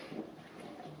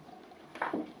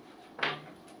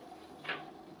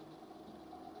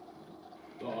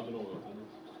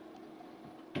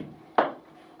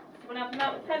 Someone help them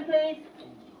out with the pen, please.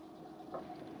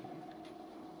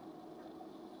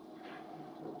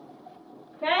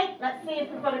 Okay, let's see if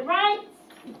we've got it right.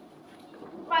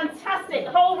 Fantastic,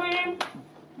 the whole room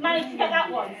managed to get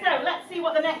that one. So let's see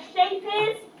what the next shape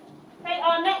is. Okay,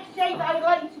 our next shape that I would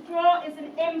like you to draw is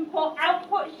an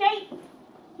input-output shape.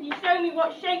 Can you show me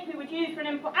what shape we would use for an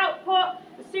input-output?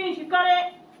 As soon as you've got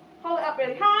it, hold it up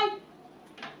really high.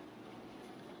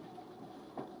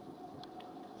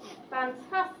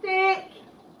 Fantastic.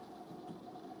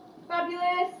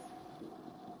 Fabulous.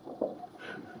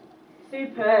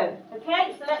 Superb.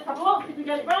 Okay, so let's have a look if we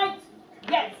get it right.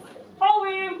 Yes. Whole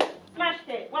room smashed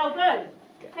it. Well done.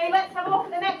 Okay, let's have a look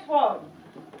at the next one.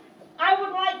 I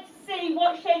would like to see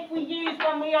what shape we use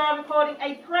when we are recording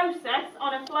a process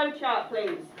on a flowchart,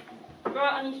 please. Draw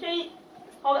it on your sheet.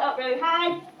 Hold it up really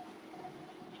high.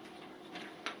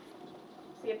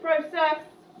 See a process.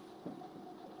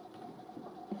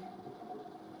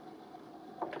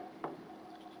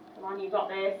 Come on, you got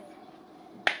this.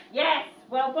 Yes,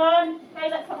 well done. Okay,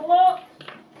 let's have a look.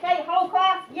 Okay, whole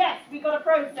class, yes, we got a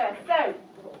process. So,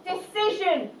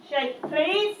 decision shape,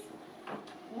 please.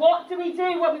 What do we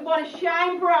do when we want to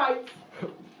shine bright?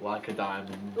 Like a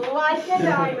diamond. Like a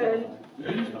diamond.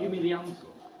 Give me the answer.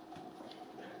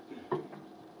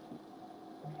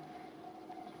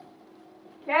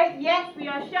 Okay, yes, we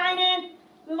are shining.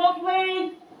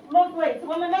 Lovely, lovely. So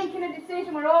when we're making a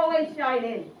decision, we're always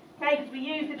shining. Okay, because we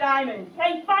use the diamond.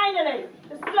 Okay, finally,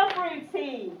 the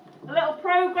subroutine. A little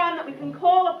program that we can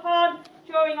call upon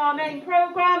during our main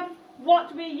program. What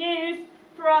do we use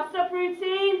for our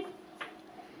subroutine?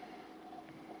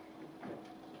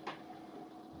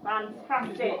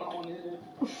 Fantastic.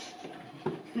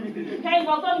 Okay,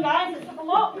 well done guys, let's have a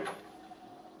look.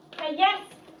 Okay, yes,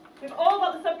 we've all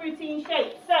got the subroutine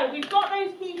shapes. So we've got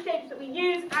those key shapes that we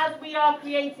use as we are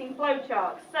creating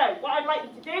flowcharts. So what I'd like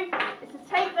you to do is to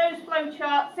take those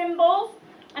flowchart symbols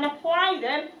and apply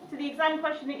them to the exam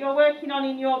question that you're working on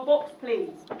in your books,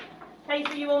 please. Okay,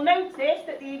 so you will notice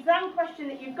that the exam question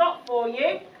that you've got for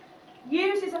you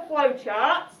uses a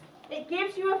flowchart. It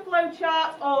gives you a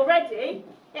flowchart already.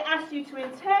 It asks you to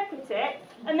interpret it,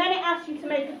 and then it asks you to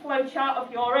make a flowchart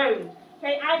of your own.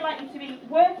 Okay, I'd like you to be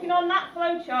working on that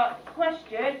flowchart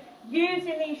question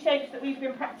using these shapes that we've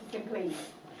been practicing, please.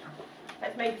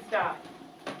 Let's make a start.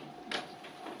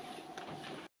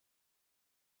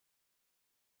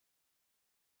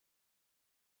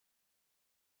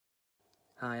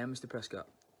 Hi, I'm Mr Prescott,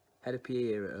 Head of PE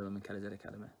here at Irlam and Cadishead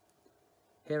Academy.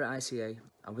 Here at ICA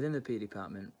and within the PE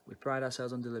department, we pride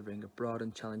ourselves on delivering a broad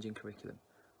and challenging curriculum,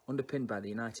 underpinned by the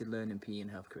United Learning PE and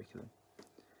Health curriculum.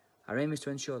 Our aim is to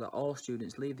ensure that all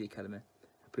students leave the academy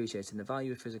appreciating the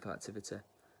value of physical activity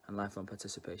and lifelong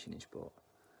participation in sport.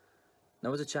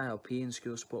 Now, as a child, PE and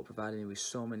school sport provided me with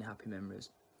so many happy memories,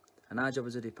 and our job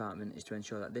as a department is to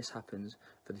ensure that this happens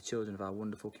for the children of our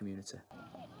wonderful community.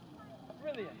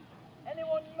 Brilliant.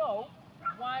 Anyone know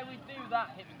why we do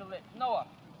that hips to lips? Noah?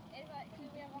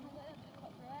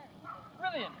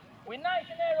 Brilliant. We're nice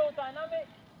and aerodynamic,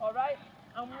 alright?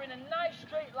 And we're in a nice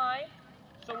straight line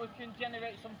so we can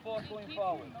generate some force going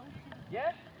forward.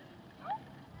 Yeah?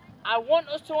 I want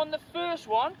us to, on the first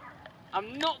one,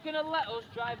 I'm not going to let us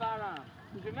drive our arms.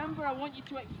 Because remember, I want you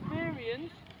to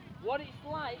experience what it's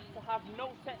like to have no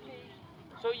technique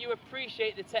so you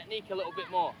appreciate the technique a little bit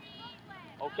more.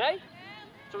 Okay?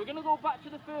 So we're going to go back to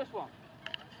the first one.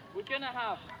 We're going to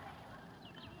have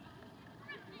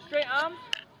straight arms,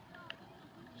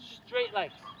 straight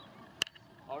legs.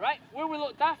 Alright? Will we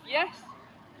look daft? Yes.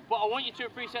 But I want you to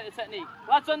appreciate the technique.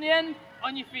 Lads on the end,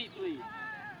 on your feet please.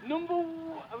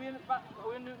 Are we in the back? Are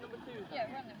we in number two? Yeah,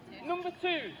 we're on number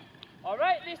two. Number two.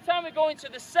 Alright, this time we're going to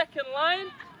the second line.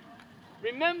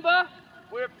 Remember,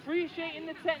 we're appreciating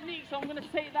the technique, so I'm going to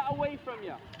take that away from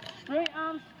you. Straight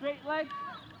arms, straight legs.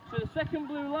 So the second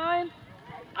blue line,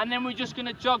 and then we're just going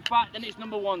to jog back, then it's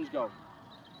number one's go.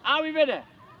 Are we ready?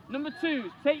 Number twos,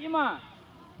 take your mark.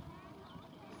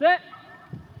 Set.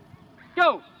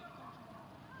 Go.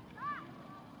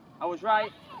 I was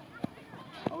right.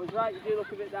 I was right, you do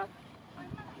look a bit daft.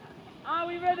 Are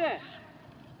we ready?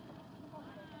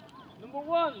 Number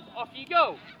ones, off you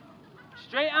go.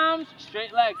 Straight arms,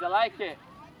 straight legs, I like it.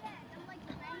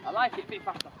 I like it, bit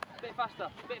faster, bit faster,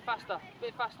 bit faster,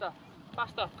 bit faster.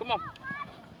 Faster, come on.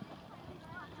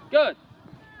 Good.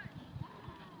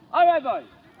 Alright boys.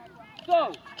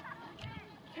 So,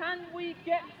 can we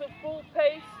get to full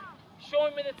pace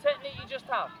showing me the technique you just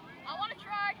have? I want to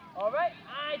try. Alright,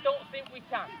 I don't think we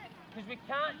can. Because we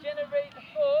can't generate the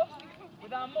force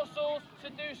with our muscles to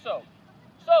do so.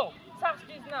 So, task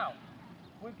is now.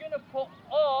 We're going to put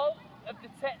all of the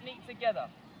technique together.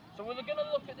 So we're going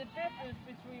to look at the difference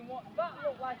between what that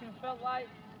looked like and felt like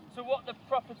to what the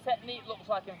proper technique looks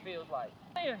like and feels like.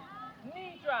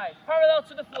 Knee drive, parallel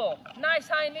to the floor. Nice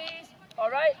high knees,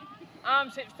 alright?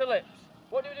 Arms, hips to lips.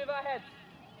 What do we do with our heads?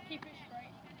 Keep it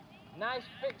straight. Nice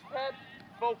fixed head,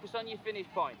 focus on your finish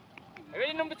point. Are you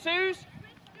ready, number twos?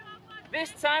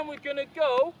 This time we're going to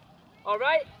go,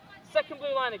 alright? Second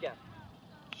blue line again.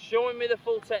 Showing me the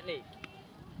full technique.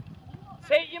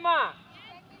 Take your mark.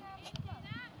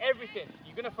 Everything.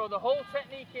 You're going to throw the whole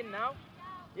technique in now.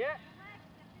 Yeah?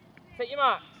 Take your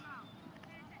marks.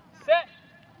 Set.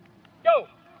 Go.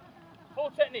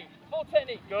 Full technique. Full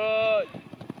technique. Good.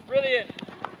 Brilliant.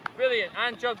 Brilliant.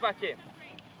 And jog back in.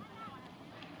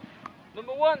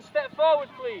 Number one, step forward,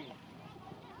 please.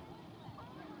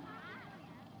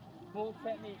 Full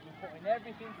technique. You're putting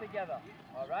everything together.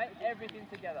 Alright? Everything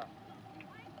together.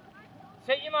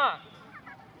 Take your marks.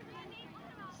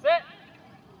 Set.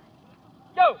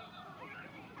 Go.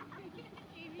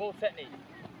 Full technique.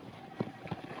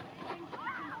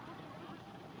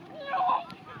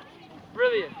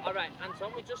 Brilliant. Alright,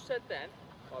 Anton, we just said then,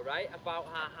 alright, about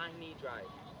our high knee drive.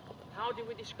 How do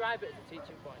we describe it as a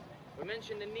teaching point? We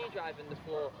mentioned the knee drive and the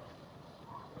floor.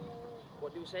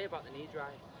 What do we say about the knee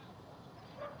drive?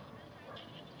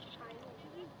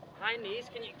 High knees.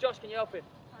 Josh, can you help him?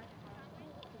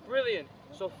 Brilliant.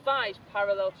 So thighs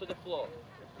parallel to the floor.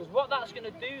 Because what that's going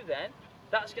to do then,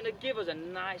 that's going to give us a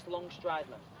nice long stride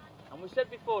length. And we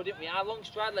said before, didn't we, our long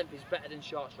stride length is better than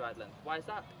short stride length. Why is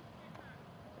that?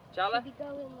 Charlie? Should we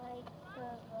go in like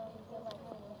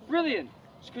Brilliant.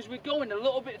 It's because we're going a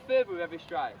little bit further with every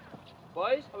stride.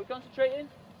 Boys, are we concentrating?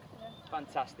 Yeah.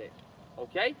 Fantastic.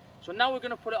 Okay, so now we're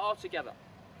going to put it all together.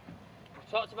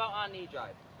 talked about our knee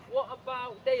drive. What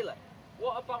about daily?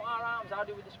 What about our arms? How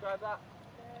do we describe that?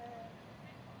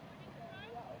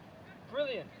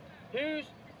 Brilliant.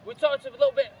 We talked a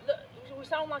little bit, we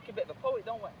sound like a bit of a poet,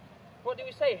 don't we? What do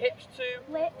we say? Hips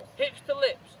to? Lips. Hips to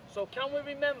lips. So can we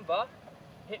remember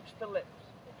hips to lips?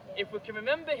 If we can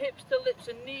remember hips to lips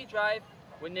and knee drive,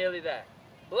 we're nearly there.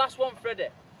 Last one, Freddie.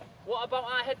 What about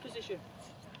our head position?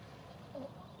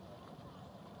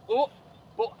 Oh,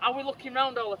 but are we looking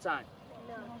round all the time?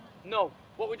 No. No.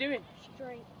 What we're doing?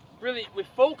 Straight. Brilliant. We're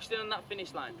focusing on that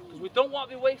finish line because we don't want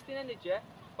to be wasting energy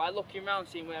by looking round,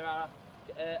 seeing where our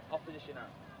opposition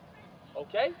are.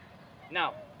 Okay?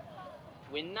 Now,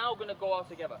 we're now going to go all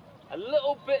together. A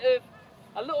little bit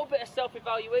of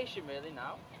self-evaluation really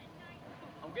now.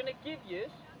 I'm going to give you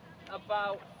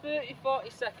about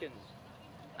 30-40 seconds,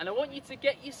 and I want you to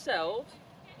get yourselves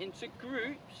into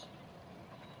groups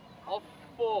of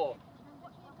 4.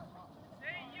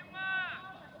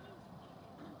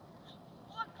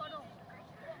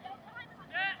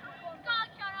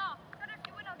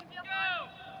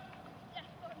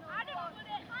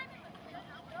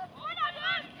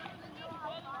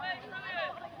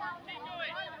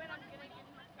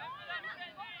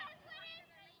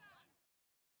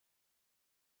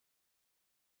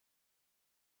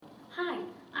 Hi,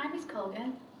 I'm Miss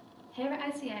Colgan. Here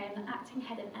at ICA, I'm the acting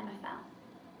head of MFL.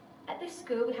 At this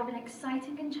school, we have an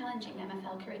exciting and challenging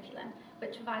MFL curriculum,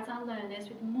 which provides our learners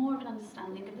with more of an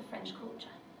understanding of the French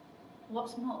culture.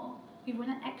 What's more, we run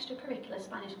an extracurricular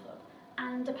Spanish club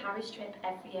and a Paris trip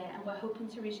every year, and we're hoping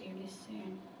to resume this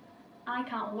soon. I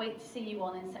can't wait to see you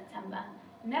all in September.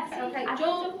 Merci. Okay,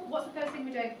 Joel, what's the first thing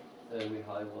we do? We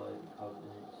highlight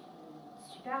coordinates.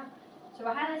 Super. So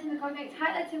we're highlighting the coordinates,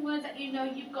 highlighting words that you know.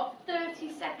 You've got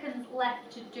 30 seconds left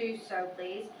to do so,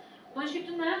 please. Once you've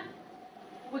done that,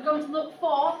 we're going to look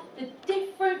for the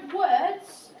different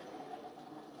words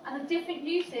and the different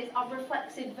uses of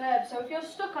reflexive verbs. So if you're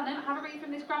stuck on them, have a read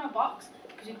from this grammar box,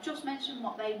 because you've just mentioned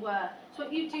what they were. So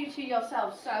what you do to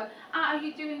yourself. So are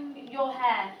you doing your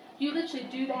hair? You literally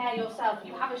do the hair yourself.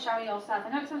 You have a shower yourself. I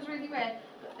know it sounds really weird,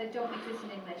 but they don't exist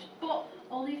in English. But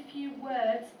only a few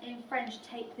words in French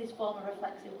take this form of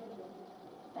reflexive.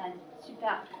 Then,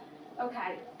 super.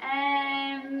 Okay.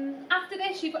 After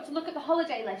this, you've got to look at the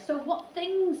holiday list. So what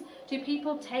things do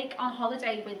people take on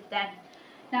holiday with them?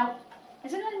 Now,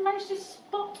 has anyone managed to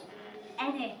spot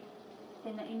anything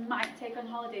that you might take on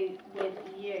holiday with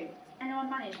you? Anyone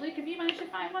managed? Luke, have you managed to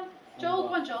find one? Joel,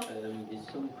 go on, Joel. Is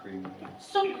sun cream.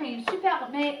 Sun cream, super.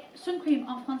 Mais sun cream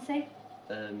en français?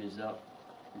 Is that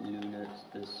lunettes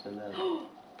de soleil?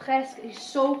 Presque, it's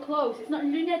so close. It's not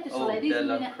lunettes de soleil, these de are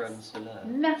la lunettes. crème solaire.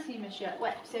 Merci, monsieur.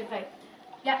 Ouais, c'est vrai.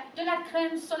 Yeah, de la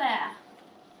crème solaire.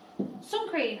 Sun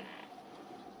cream.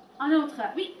 Un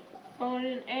autre, oui. Phone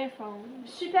and earphones.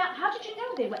 Super. How did you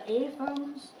know they were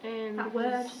earphones? That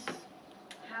word.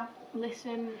 How?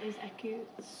 Listen is acute.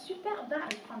 Super.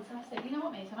 That is fantastic. You know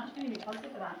what, mate? I'm actually going to be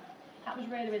positive for that. That was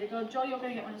really, really good. Joel, you're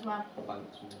going to get one as well.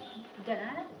 Thanks.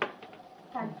 Dinner.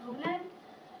 Pas de problème.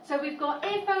 So we've got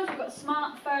earphones, we've got a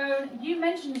smartphone. You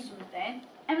mentioned something.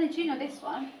 Emily, do you know this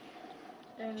one?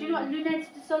 Do you know what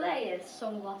lunettes de soleil is?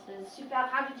 Sunglasses. Super.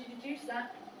 How did you deduce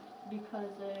that?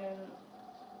 Because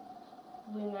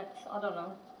lunettes, I don't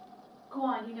know. Go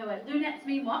on, you know it. Lunettes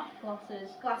mean what?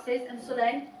 Glasses. Glasses, and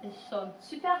soleil is sun.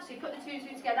 Super. So you put the two and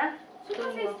two together.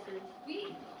 Sunglasses. Sunglasses.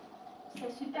 Oui.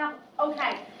 C'est super.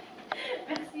 Okay.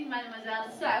 Merci, mademoiselle.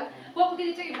 So, what we're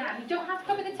going to do now, you don't have to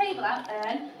copy the table out,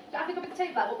 you don't have to copy the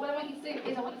table out, but what I want you to do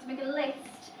is I want you to make a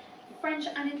list, in French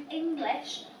and in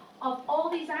English, of all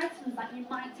these items that you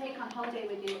might take on holiday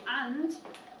with you. And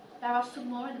there are some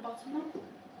more in the bottom one.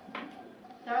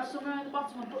 There are some more in the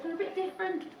bottom one, but they're a bit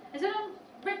different. Has anyone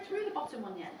read through the bottom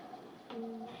one yet?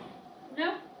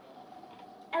 No?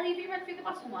 Ellie, have you read through the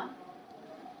bottom one?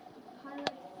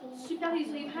 Super, so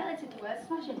you've highlighted the word,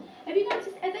 smashing. Have you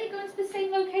noticed, are they going to the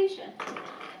same location?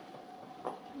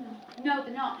 No,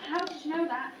 they're not. How did you know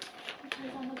that?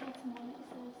 Because on the bottom one it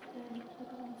says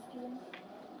they're going skiing.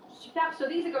 Super, so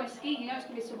these are going skiing, you know it's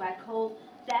going to be somewhere cold.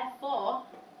 Therefore,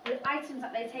 the items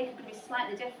that they take are going to be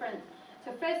slightly different.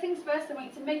 So first things first, I want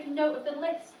you to make a note of the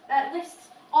list, lists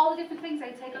all the different things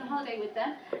they take on holiday with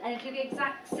them, and do the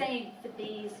exact same for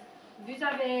these. Vous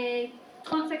avez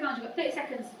 30 seconds, you've got 30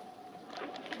 seconds.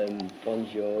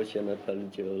 Bonjour, je m'appelle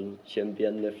Joel. J'aime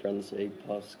bien le français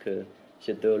parce que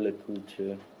j'adore la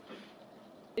culture.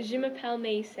 Je m'appelle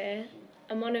Macy.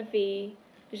 À mon avis,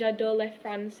 j'adore le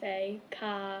français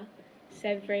car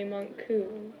c'est vraiment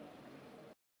cool.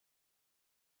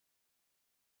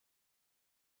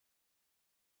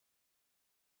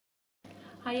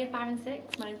 Hi Year 5 and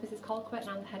 6, my name is Mrs Colquitt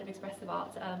and I'm the Head of Expressive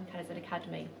Arts at Irlam and Cadishead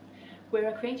Academy. We're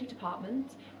a creative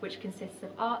department which consists of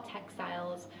art,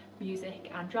 textiles, music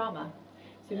and drama.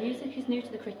 So music is new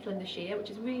to the curriculum this year,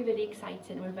 which is really, really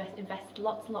exciting. We've invested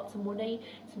lots and lots of money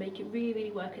to make it really,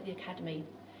 really work at the Academy.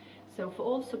 So for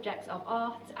all subjects of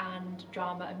art and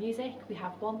drama and music, we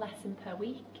have one lesson per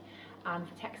week, and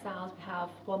for textiles we have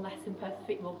one lesson per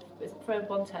for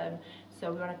one term,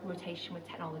 so we're on a rotation with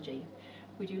technology.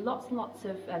 We do lots and lots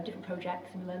of different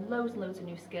projects and we learn loads and loads of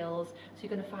new skills, so you're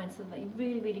going to find something that you're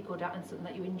really, really good at and something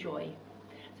that you enjoy.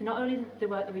 So not only the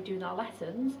work that we do in our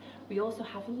lessons, we also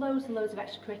have loads and loads of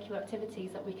extracurricular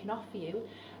activities that we can offer you,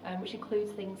 which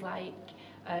includes things like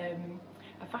a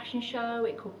fashion show,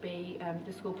 it could be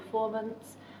the school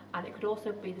performance, and it could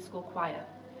also be the school choir.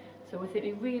 So we think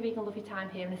we're really a lovely time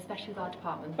here, and especially with our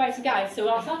department. Right, so guys, so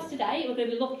our class today, we're going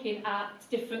to be looking at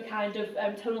different kind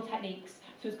of tonal techniques.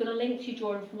 So it's going to link to your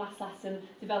drawing from last lesson,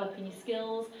 developing your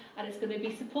skills, and it's going to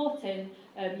be supporting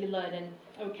your learning.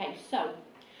 Okay, so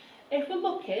if we're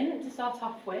looking to start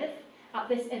off with at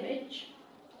this image,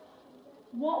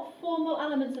 what formal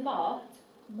elements of art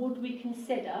would we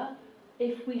consider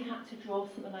if we had to draw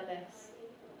something like this?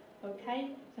 Okay,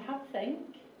 so have a think.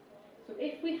 So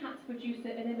if we had to produce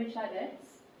an image like this,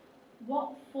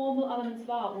 what formal elements of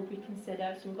art would we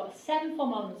consider? So we've got 7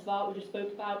 formal elements of art we just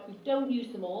spoke about. We don't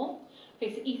use them all.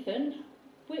 Okay, so Ethan,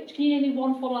 can you name me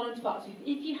one formal element of art? So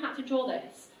if you had to draw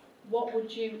this, what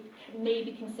would you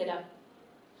maybe consider?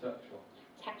 Texture.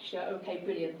 Texture, okay,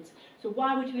 brilliant. So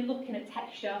why would you be looking at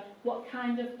texture? What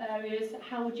kind of areas,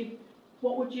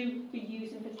 what would you be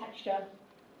using for texture?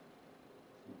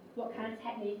 What kind of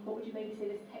technique, what would you maybe say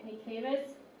this technique here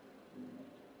is?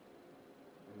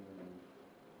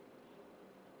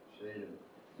 Shading.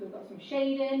 So we've got some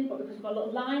shading, but because we've got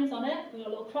little lines on it, we've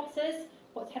got little crosses.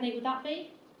 What technique would that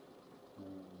be?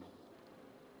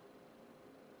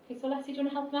 Okay, so Leslie, do you want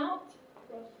to help them out?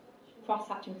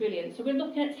 Cross-hatching, brilliant. So we're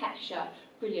looking at texture,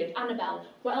 brilliant. Annabelle,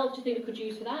 what else do you think we could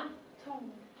use for that?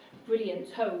 Tone.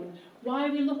 Brilliant, tone. Why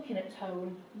are we looking at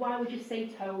tone? Why would you say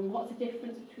tone? What's the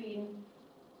difference between...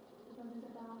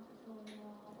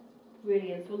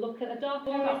 Brilliant, so we'll look at the dark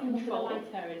areas and the light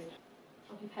areas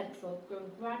of your pencil,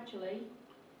 going gradually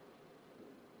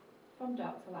from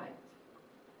dark to light.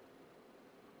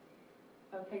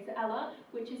 Okay, so Ella,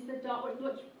 which is the dark,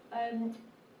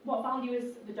 what value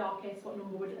is the darkest? What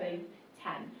number would it be?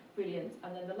 10. Brilliant.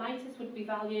 And then the lightest would be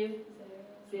value?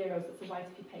 0. So that's the white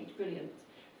of your page. Brilliant.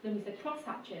 Then we said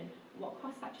cross-hatching. What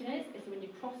cross-hatching is when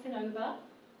you're crossing over.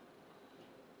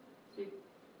 So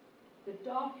the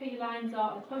darker your lines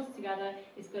are and closer together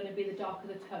is going to be the darker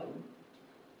the tone.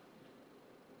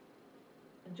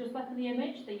 And just like in the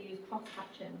image, they use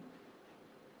cross-hatching.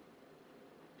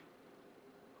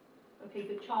 Okay,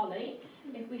 so Charlie,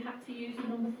 if we had to use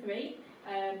number 3,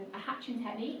 a hatching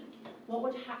technique, what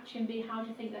would hatching be? How do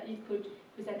you think that you could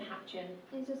present hatching?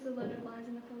 It's just the loaded lines,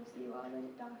 and the closer you are, then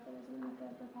it darker is, and the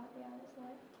further apart they are, it's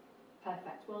light.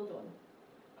 Perfect, well done.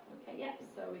 Okay, yep,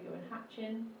 so we go in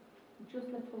hatching, just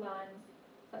little lines.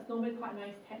 That's normally quite a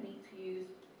nice technique to use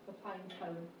for applying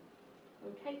tone.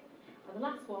 Okay, and the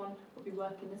last one would be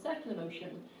working the circular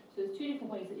motion. So there's 2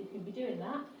 different ways that you can be doing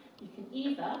that. You can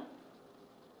either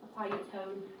apply your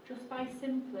tone just by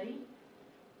simply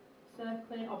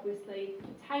circling, obviously,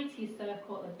 the tighter you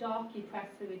circle, the darker you press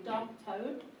with a dark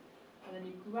tone, and then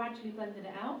you gradually blending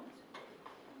it out.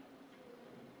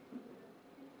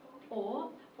 Or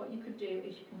what you could do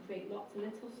is you can create lots of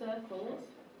little circles.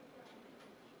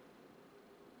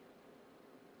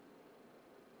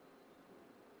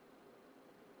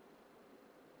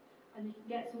 And you can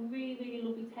get some really, really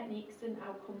lovely techniques and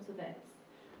outcomes of this.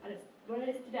 And what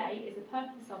it is today is the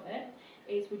purpose of it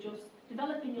is we're just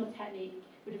developing your technique,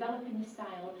 we're developing your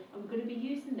style, and we're going to be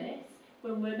using this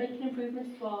when we're making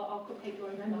improvements to our cupcake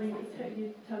drawing. Remember,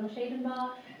 it's tonal shading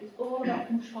bar. It's all about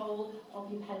control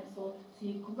of your pencil, so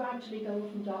you gradually go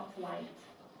from dark to light.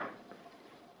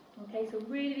 Okay, so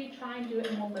really try and do it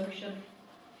in one motion.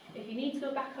 If you need to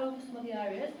go back over some of the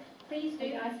areas, please do,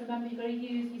 guys. Remember, you've got to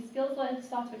use your skills learned to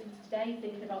start with today,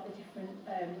 thinking about the different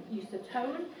use of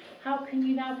tone. How can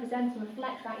you now present and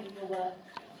reflect that in your work?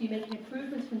 So you're making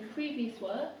improvements from previous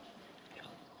work.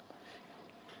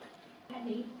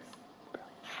 Techniques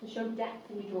to show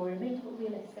depth in your drawing, make it look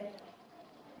realistic.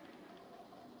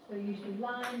 So using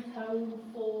line, tone,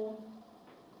 form.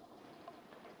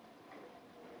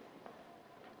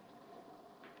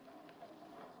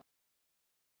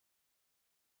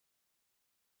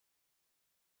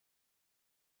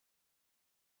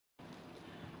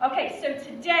 Okay, so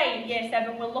today, Year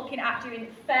 7, we're looking at doing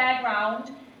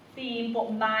fairground theme,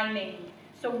 but miming.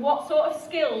 So what sort of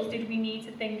skills did we need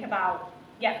to think about?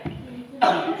 Yeah.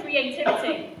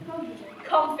 Creativity,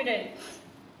 confidence,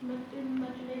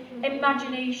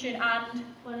 imagination and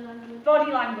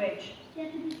body language.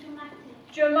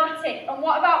 Dramatic. And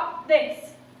what about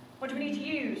this? What do we need to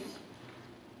use?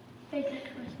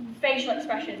 Facial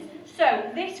expressions.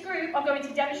 So this group are going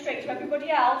to demonstrate to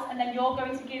everybody else, and then you're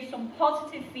going to give some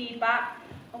positive feedback.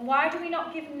 And why do we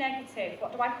not give negative?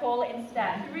 What do I call it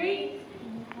instead? 3,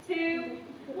 2,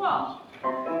 1.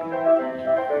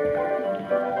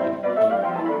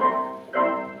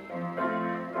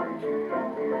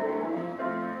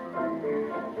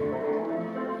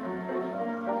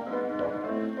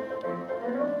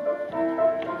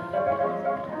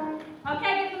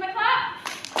 Okay, give them a clap.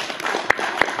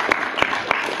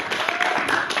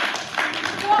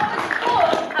 What was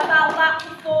good about that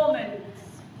performance?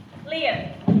 Liam?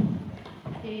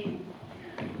 They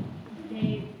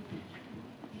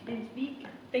didn't speak.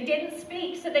 They didn't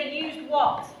speak, so they used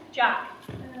what, Jack?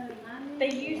 They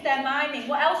used their miming.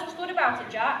 What else was good about it,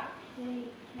 Jack?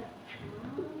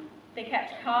 They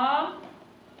kept calm.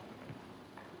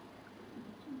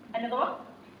 Another one?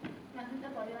 I think the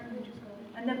body language was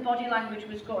good. And the body language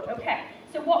was good. Okay,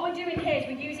 so what we're doing here is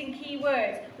we're using key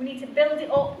words. We need to build it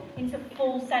up into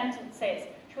full sentences.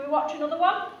 Shall we watch another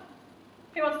one?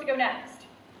 Who wants to go next?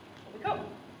 Here we go.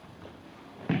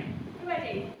 You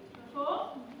ready? 4,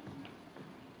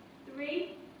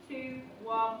 3, 2,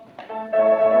 1.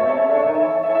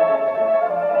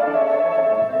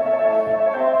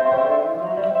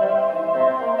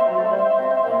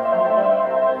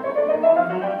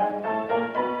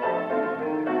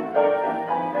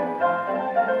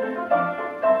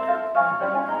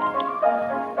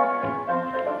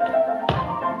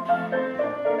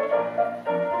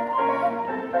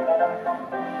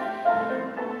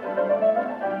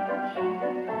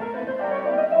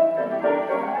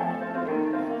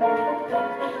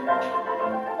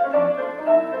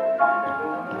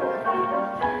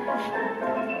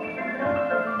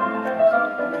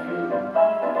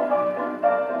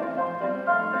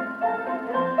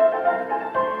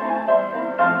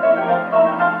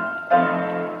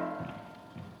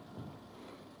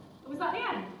 Was that the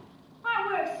end? That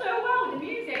worked so well with the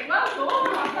music. Well done.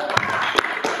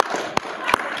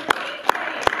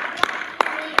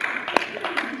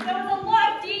 There was a lot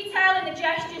of detail in the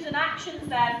gestures and actions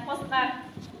then, wasn't there?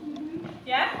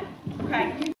 Yeah?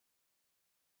 Okay.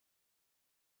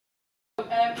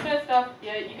 First off,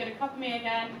 yeah, you're going to copy me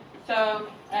again. So,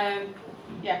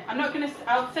 yeah,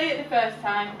 I'll say it the first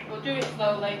time, we'll do it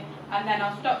slowly, and then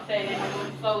I'll stop saying it and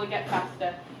we'll slowly get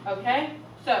faster. Okay?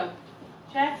 So,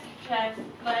 chest, chest,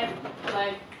 leg,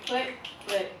 leg, click,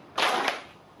 click,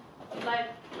 leg,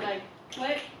 leg,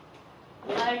 click,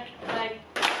 leg, leg,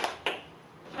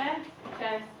 chest,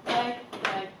 chest, leg,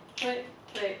 leg, click,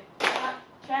 click,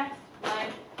 chest,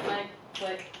 leg, leg,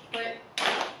 click, click.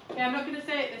 Okay, I'm not going to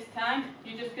say it this time,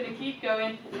 you're just going to keep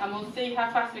going and we'll see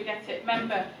how fast we get it.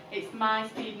 Remember, it's my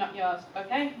speed, not yours,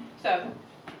 okay? So.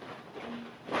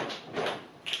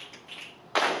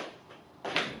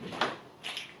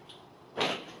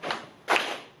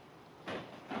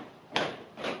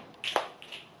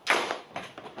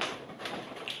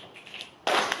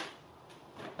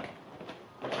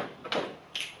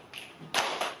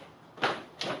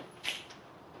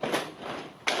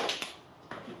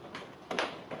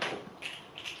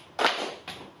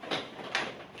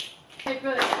 Okay,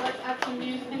 good. Let's add some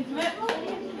music into it.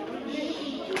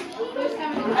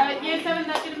 Year 7,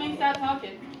 that's going to make start talking.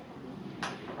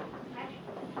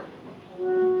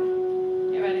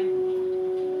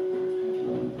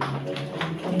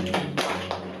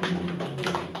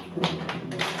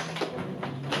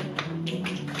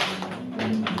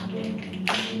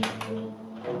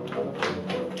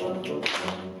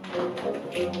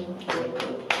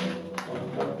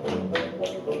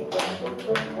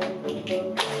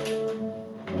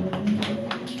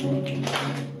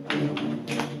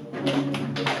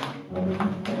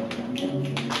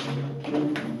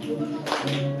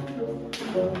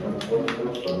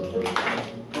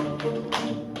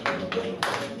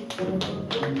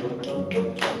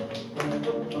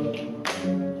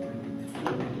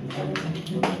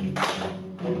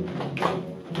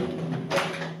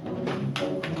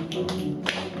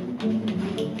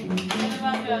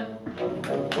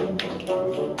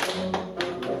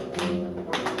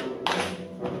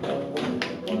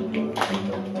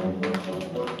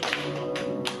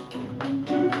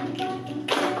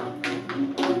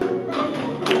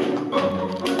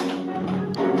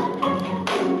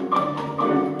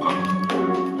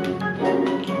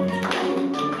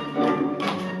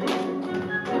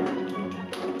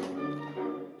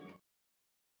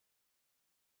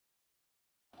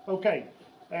 Okay,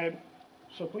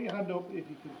 so put your hand up if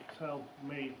you can tell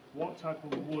me what type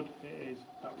of wood it is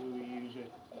that we were using.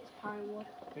 It's pine wood.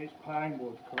 It's pine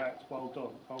wood, correct, well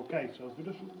done. Okay, so if we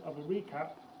just have a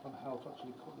recap on how to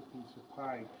actually cut the piece of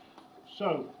pine.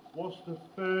 So, what's the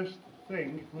first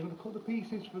thing, if we're going to cut the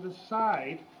pieces for the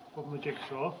side of my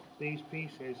jigsaw, these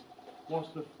pieces, what's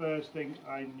the first thing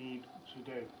I need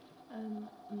to do?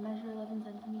 Measure 11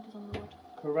 centimetres on the wood.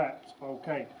 Correct,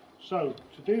 okay. So,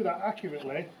 to do that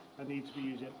accurately, I need to be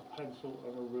using a pencil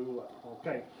and a ruler.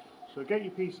 Okay, so get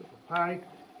your piece of pine,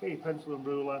 get your pencil and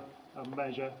ruler, and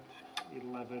measure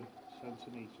 11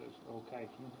 centimetres. Okay,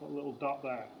 so I'm going to put a little dot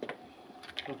there.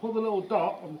 So put the little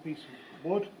dot on the piece of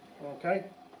wood. Okay,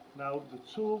 now the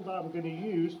tool that I'm going to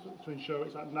use to ensure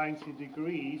it's at 90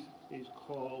 degrees is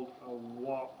called a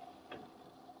what?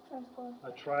 Tri-square.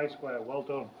 A tri-square, well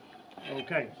done.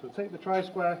 Okay, so take the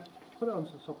tri-square, put it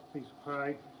onto the top of the piece of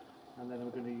pine, and then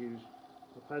we're going to use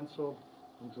the pencil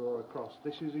and draw across.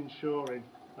 This is ensuring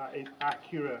that it's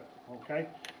accurate. Okay,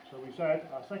 so we said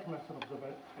our second lesson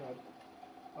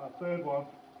our third one,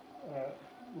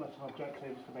 lesson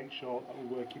objective is to make sure that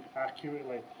we're working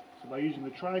accurately. So by using the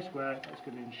tri-square, that's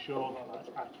going to ensure that that's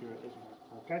accurate, isn't it?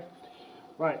 Okay,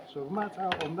 right, so we've marked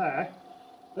out on there.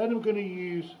 Then we're going to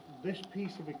use this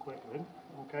piece of equipment,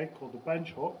 okay, called the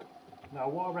bench hook. Now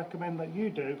what I recommend that you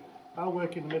do, I'll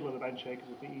work in the middle of the bench here because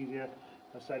it's a bit easier.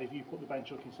 I said if you put the bench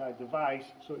hook inside the vise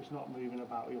so it's not moving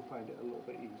about, you'll find it a little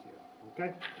bit easier.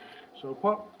 Okay, so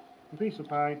put a piece of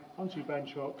pine onto your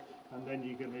bench hook, and then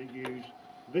you're going to use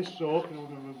this saw. Can you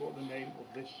remember what the name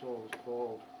of this saw is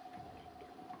called?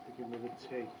 Begin with a T.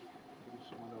 Maybe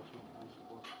someone else will answer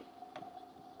what.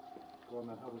 Go on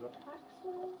then, how was that?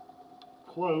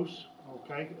 Close.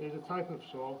 Okay, there's a type of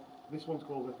saw. This one's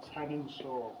called a tenon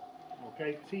saw.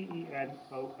 Okay,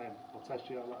 T-E-N-O-N. I'll test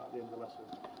you out that at the end of the lesson.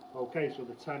 Okay, so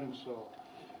the tenon saw.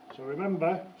 So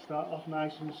remember, start off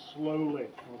nice and slowly.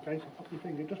 Okay, so put your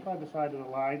finger just by the side of the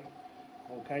line.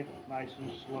 Okay, nice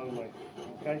and slowly.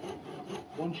 Okay,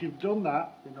 once you've done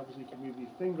that, then obviously you can move your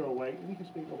finger away and you can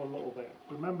speed up a little bit.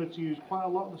 Remember to use quite a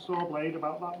lot of the saw blade,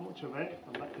 about that much of it,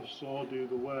 and let the saw do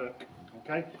the work.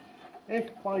 Okay, if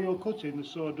while you're cutting the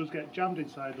saw does get jammed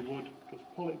inside the wood, just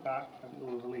pull it back and it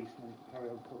will release and you can carry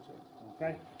on cutting.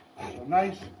 Okay, so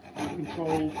nice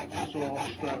controlled saw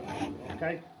stroke.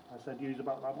 Okay, I said use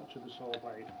about that much of the saw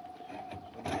blade.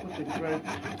 So I'm cutting through.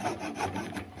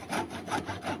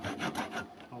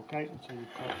 Okay, until you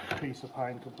cut a piece of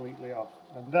pine completely off.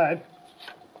 And then,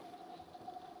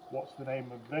 what's the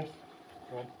name of this?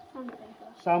 Sandpaper.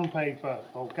 Sandpaper.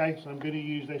 Okay, so I'm going to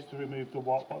use this to remove the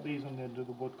what are these on the end of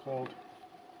the wood called?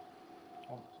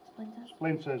 Splinters.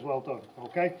 Splinters, well done.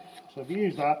 Okay, so if you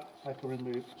use that, I can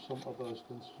remove some of those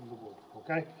splinters from the wood.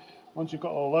 Okay, once you've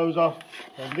got all those off,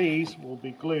 then these will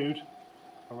be glued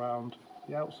around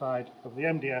the outside of the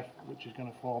MDF, which is going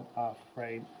to form our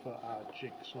frame for our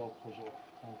jigsaw puzzle.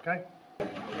 Okay? Yeah,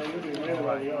 you're doing really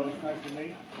well, you always nice and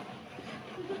neat.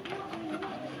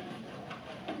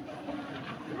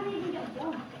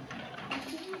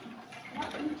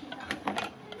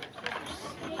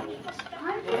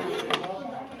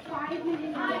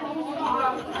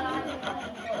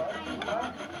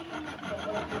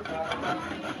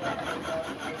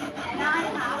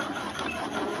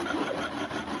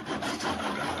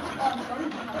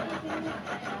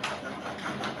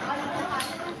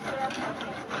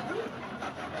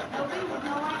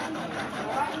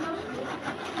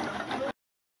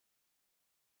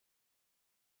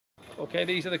 Okay,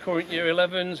 these are the current Year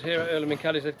 11s here at Irlam and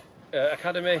Cadishead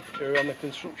Academy. We're on the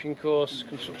construction course,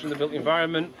 Construction of the Built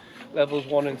Environment, levels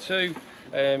 1 and 2.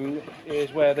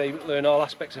 Is where they learn all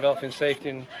aspects of health and safety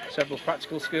and several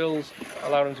practical skills,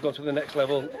 allowing them to go to the next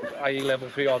level, i.e. level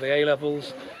 3 or the A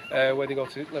levels, where they go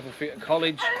to level 3 at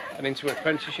college and into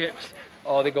apprenticeships,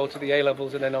 or they go to the A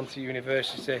levels and then on to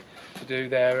university to do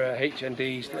their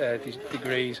HNDs,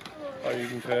 degrees, or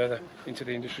even further into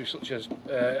the industry, such as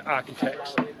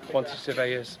architects, quantity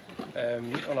surveyors,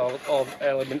 and all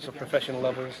elements of professional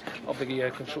levels of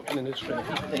the construction industry.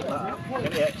 Take that out,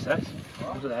 get the excess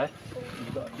over there,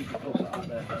 you've got to keep it close out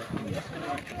there.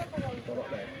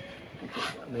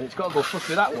 And then it's got to go flush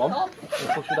with that one, and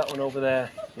flush with that one over there,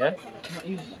 yeah? Not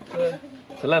use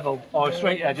to level, or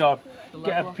straight edge, or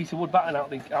get a piece of wood batten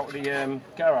out of the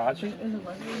garage.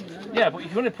 Yeah, but if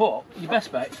you're going to put, your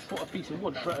best bet is to put a piece of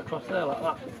wood straight across there like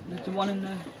that. There's one in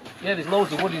there? Yeah, there's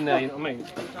loads of wood in there, you know what I mean?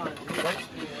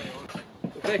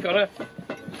 Okay, Connor.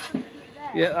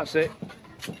 Yeah, that's it.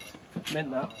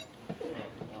 Mint that.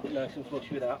 Nice and flush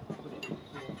with that.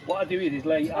 What I do is I'd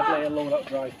lay a load out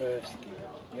dry first.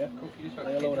 Yeah?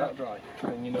 Lay a load out dry.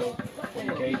 Then you know what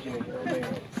you're gauging it, you know what I mean?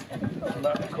 And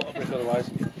that otherwise.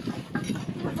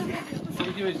 What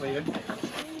you do is, Liam,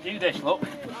 do this, look.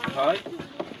 Right.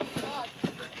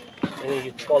 And then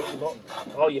you bolt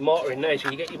your mortar in there,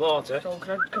 so you get your mortar. So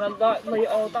can I like lay it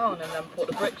all down and then put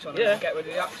the bricks on it and get rid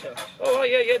of the access? Oh,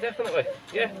 yeah, definitely.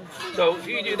 Yeah. So if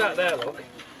you do that there, look,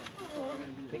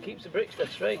 it keeps the bricks dead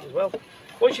straight as well.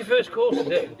 Once your first course is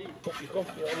in, up you come,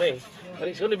 you know what I mean? And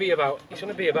it's going to be about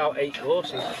 8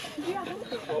 courses.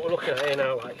 What we're looking at here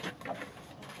now, like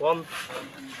 1,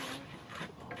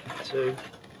 2,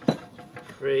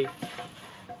 3,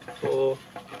 4,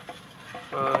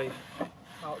 5,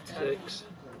 6,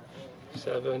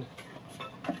 7,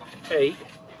 8.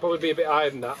 Probably be a bit higher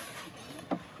than that.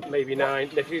 Maybe 9.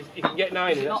 If you can get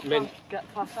 9 in, that's mint. Get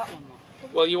past that one.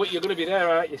 Well, you're going to be there,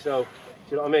 aren't you? So, do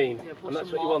you know what I mean? Yeah, and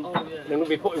that's what you want. Oh, yeah. And then we'll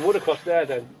be putting wood across there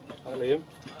then, right, Liam?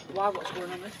 Why? What's going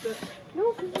on this bit?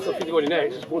 So if you're going in there,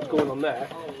 it's just wood going on there.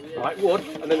 Like wood,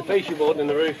 and then the fascia board and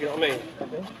the roof, you know what I mean?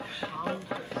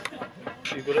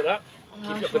 You good at that?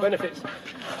 You've got the benefits.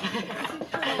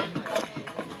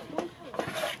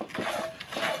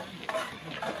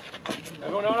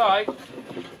 Everyone alright?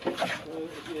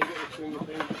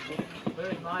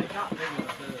 Where's my cat?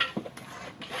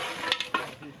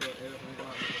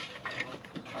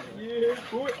 Yeah,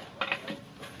 boy.